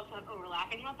 but we also have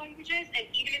overlapping love languages, and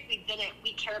even if we didn't,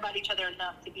 we care about each other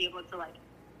enough to be able to, like,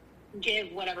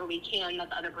 give whatever we can that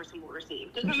the other person will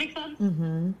receive. Does that make sense?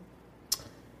 Mm-hmm.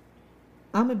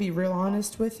 I'm gonna be real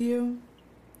honest with you.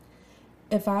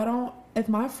 If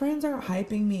my friends aren't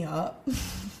hyping me up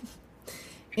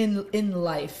in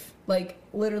life, like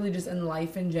literally just in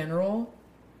life in general,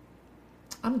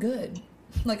 I'm good.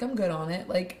 Like, I'm good on it.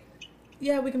 Like,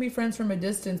 yeah, we can be friends from a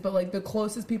distance, but like the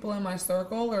closest people in my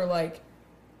circle are like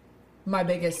my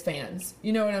biggest fans.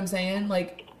 You know what I'm saying?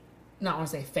 Like, not want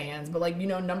to say fans, but like, you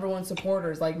know, number one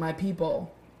supporters, like my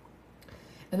people.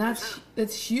 And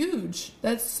that's huge.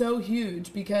 That's so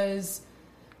huge because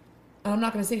I'm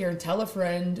not going to sit here and tell a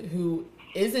friend who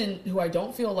I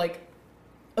don't feel like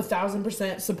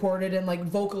 1,000% supported and like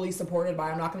vocally supported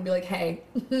by. I'm not going to be like, hey,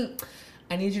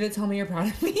 I need you to tell me you're proud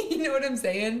of me. You know what I'm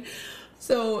saying?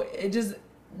 So it just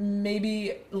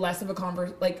maybe less of a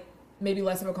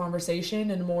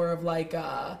conversation and more of like,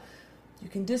 you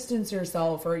can distance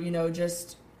yourself or, you know,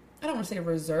 just, I don't want to say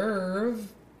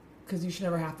reserve, because you should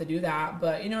never have to do that,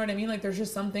 but you know what I mean? Like, there's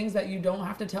just some things that you don't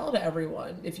have to tell to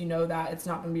everyone if you know that it's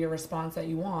not going to be a response that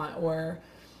you want, or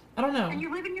I don't know. And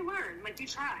you live and you learn. Like, you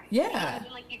try. Yeah.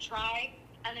 And, like, you try,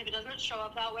 and if it doesn't show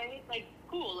up that way, like,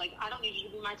 cool. Like, I don't need you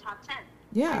to be my top 10.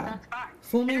 Yeah. Like, that's fine.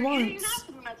 Fool me once. You don't have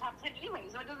to be my top 10 anyway,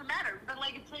 so it doesn't matter. But,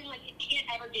 like, it's saying, like, it can't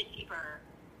ever get deeper.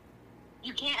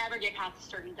 You can't ever get past a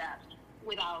certain depth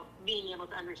without being able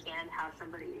to understand how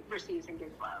somebody receives and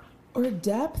gives love. Or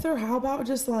depth, or how about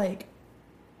just like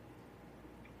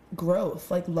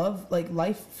growth, like love, like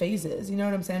life phases. You know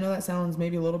what I'm saying? I know that sounds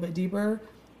maybe a little bit deeper,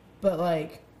 but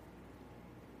like,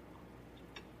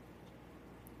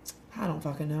 I don't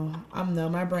fucking know.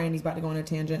 My brain is about to go on a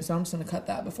tangent, so I'm just gonna cut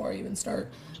that before I even start.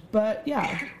 But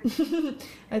yeah,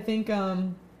 I think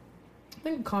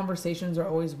conversations are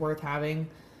always worth having,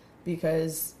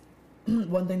 because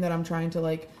one thing that I'm trying to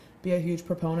like be a huge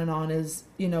proponent on is,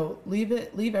 you know, leave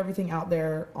everything out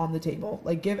there on the table.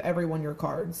 Like, give everyone your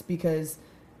cards, because,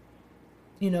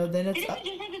 you know, then it's... Didn't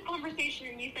you just have this conversation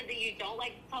and you said that you don't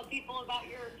like to tell people about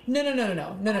your... No.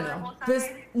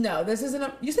 Side? This isn't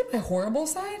a... You said my horrible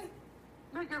side?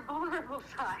 No, your vulnerable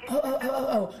side.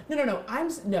 Oh. No.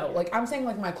 I'm saying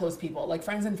like my close people, like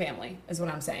friends and family is what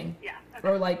I'm saying. Yeah. Okay.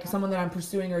 Or like someone that I'm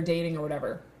pursuing or dating or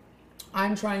whatever.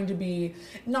 I'm trying to be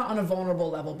not on a vulnerable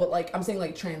level, but like I'm saying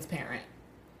like transparent.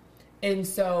 And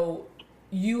so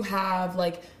you have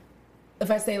like, if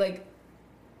I say like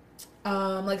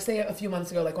say a few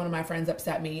months ago, like one of my friends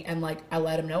upset me and like I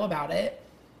let him know about it,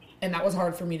 and that was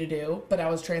hard for me to do, but I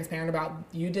was transparent about,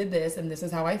 you did this and this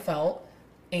is how I felt,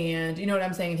 and you know what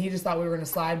I'm saying? He just thought we were going to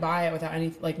slide by it without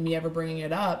any, like me ever bringing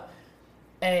it up.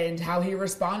 And how he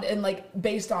responded, and like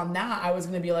based on that, I was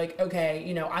going to be like, okay,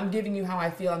 you know, I'm giving you how I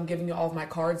feel, I'm giving you all of my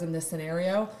cards in this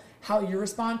scenario. How you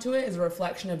respond to it is a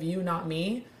reflection of you, not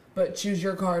me, but choose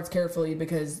your cards carefully,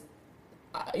 because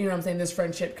you know what I'm saying, this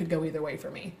friendship could go either way for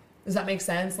me. Does that make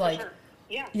sense? Like, sure.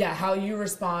 Yeah, how you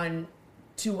respond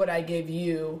to what I give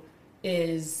you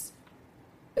is,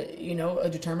 you know, a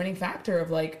determining factor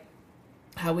of like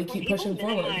how we keep pushing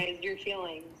forward. When people minimize your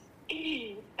feelings,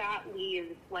 that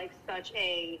leaves like such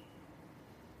a...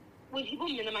 When people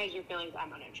minimize your feelings,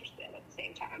 I'm uninterested at the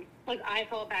same time. Like, I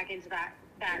fall back into that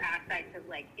aspect of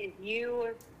like, if you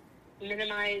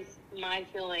minimize my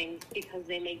feelings because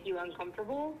they make you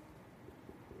uncomfortable,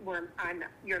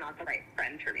 you're not the right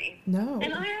friend for me. No.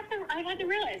 And I've had to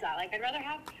realize that. Like, I'd rather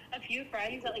have a few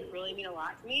friends that like really mean a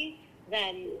lot to me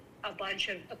than a bunch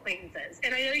of acquaintances.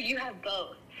 And I know you have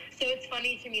both. So it's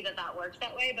funny to me that works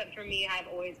that way, but for me, I've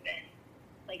always been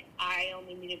like, I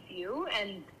only need a few,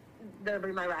 and they'll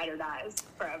be my ride or dies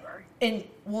forever. And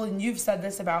well, and you've said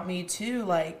this about me too,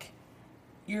 like,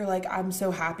 you're like, I'm so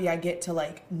happy I get to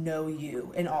like know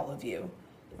you and all of you,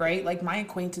 right? Like, my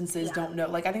acquaintances don't know.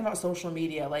 Like, I think about social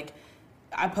media, like,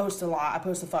 I post a lot, I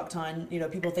post a fuck ton, you know,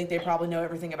 people think they probably know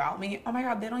everything about me. Oh my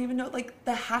God, they don't even know like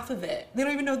the half of it. They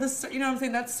don't even know this, you know what I'm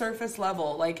saying? That's surface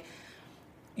level. Like,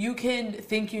 you can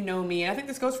think you know me, and I think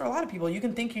this goes for a lot of people. You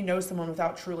can think you know someone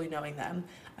without truly knowing them.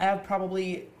 I have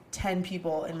probably 10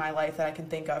 people in my life that I can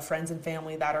think of, friends and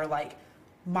family, that are like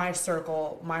my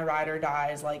circle, my ride or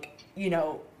dies. Like, you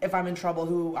know, if I'm in trouble,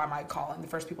 who am I calling? The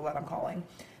first people that I'm calling.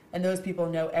 And those people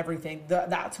know everything.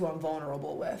 That's who I'm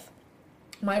vulnerable with.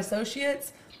 My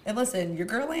associates, and listen, your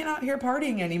girl ain't out here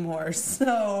partying anymore.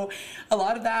 So a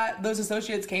lot of those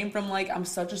associates came from like, I'm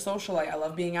such a socialite. I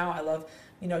love being out. I love,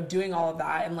 you know, doing all of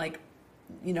that. And like,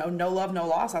 you know, no love, no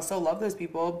loss. I still love those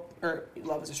people, or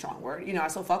love is a strong word. You know, I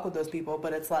still fuck with those people,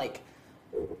 but it's like,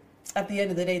 at the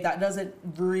end of the day, that doesn't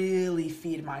really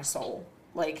feed my soul.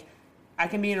 Like, I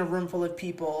can be in a room full of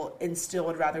people and still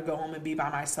would rather go home and be by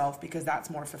myself because that's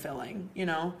more fulfilling, you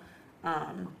know?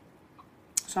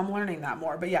 So I'm learning that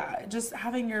more. But yeah, just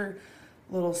having your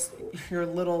little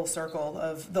circle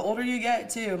of, the older you get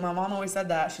too. My mom always said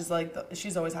that. She's like,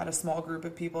 she's always had a small group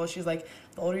of people. She's like,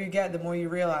 the older you get, the more you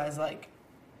realize, like,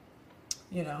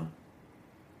 you know,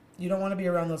 you don't want to be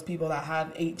around those people that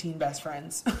have 18 best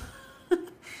friends.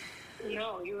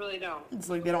 No, you really don't. It's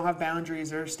like they don't have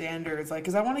boundaries or standards. Like,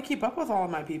 because I want to keep up with all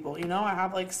of my people. You know, I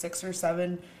have like 6 or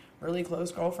 7 really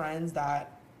close girlfriends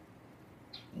that,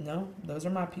 no, those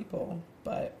are my people.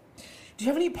 But do you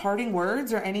have any parting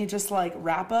words or any just like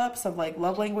wrap ups of like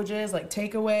love languages, like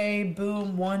takeaway,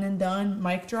 boom, one and done,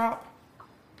 mic drop?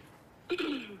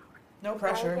 No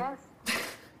pressure.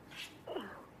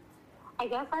 I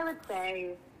guess I would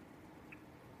say,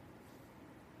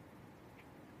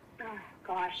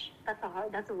 gosh, that's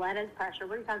a lot of pressure.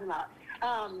 What are you talking about?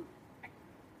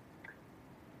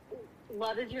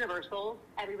 Love is universal.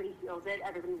 Everybody feels it.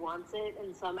 Everybody wants it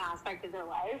in some aspect of their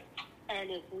life. And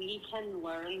if we can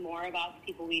learn more about the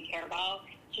people we care about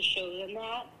to show them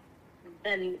that,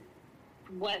 then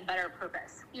what better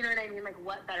purpose? You know what I mean? Like,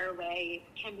 what better way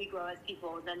can we grow as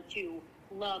people than to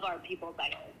love our people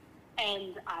better?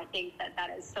 And I think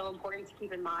that is so important to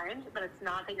keep in mind, that it's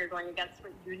not that you're going against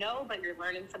what you know, but you're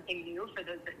learning something new for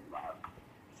those that you love.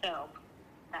 So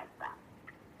that's that.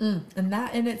 And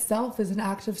that in itself is an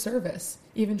act of service,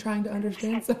 even trying to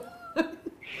understand someone.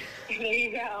 There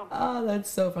you go. Oh, that's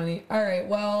so funny. All right.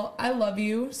 Well, I love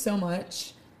you so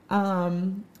much.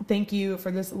 Thank you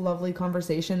for this lovely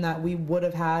conversation that we would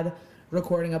have had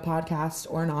recording a podcast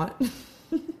or not.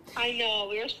 I know.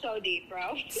 We are so deep,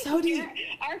 bro. So deep.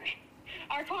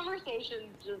 Our conversations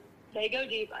just, they go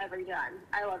deep every time.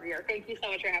 I love you. Thank you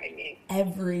so much for having me.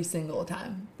 Every single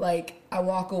time. Like, I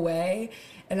walk away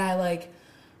and I'm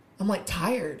like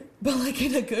tired, but like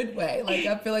in a good way. Like,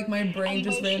 I feel like my brain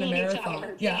just ran a marathon.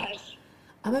 Tired, yeah. Yes.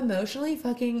 I'm emotionally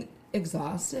fucking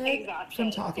exhausted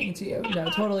from talking to you. No,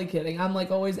 totally kidding. I'm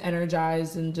like always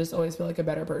energized and just always feel like a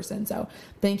better person. So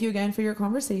thank you again for your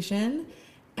conversation.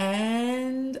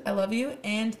 And I love you.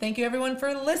 And thank you everyone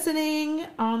for listening.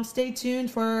 Stay tuned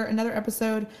for another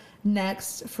episode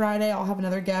next Friday. I'll have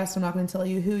another guest. I'm not going to tell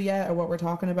you who yet or what we're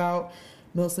talking about,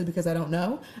 mostly because I don't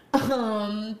know.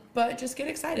 But just get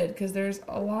excited because there's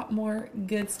a lot more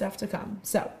good stuff to come.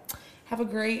 So have a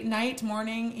great night,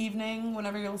 morning, evening,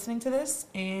 whenever you're listening to this,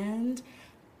 and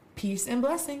peace and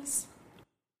blessings.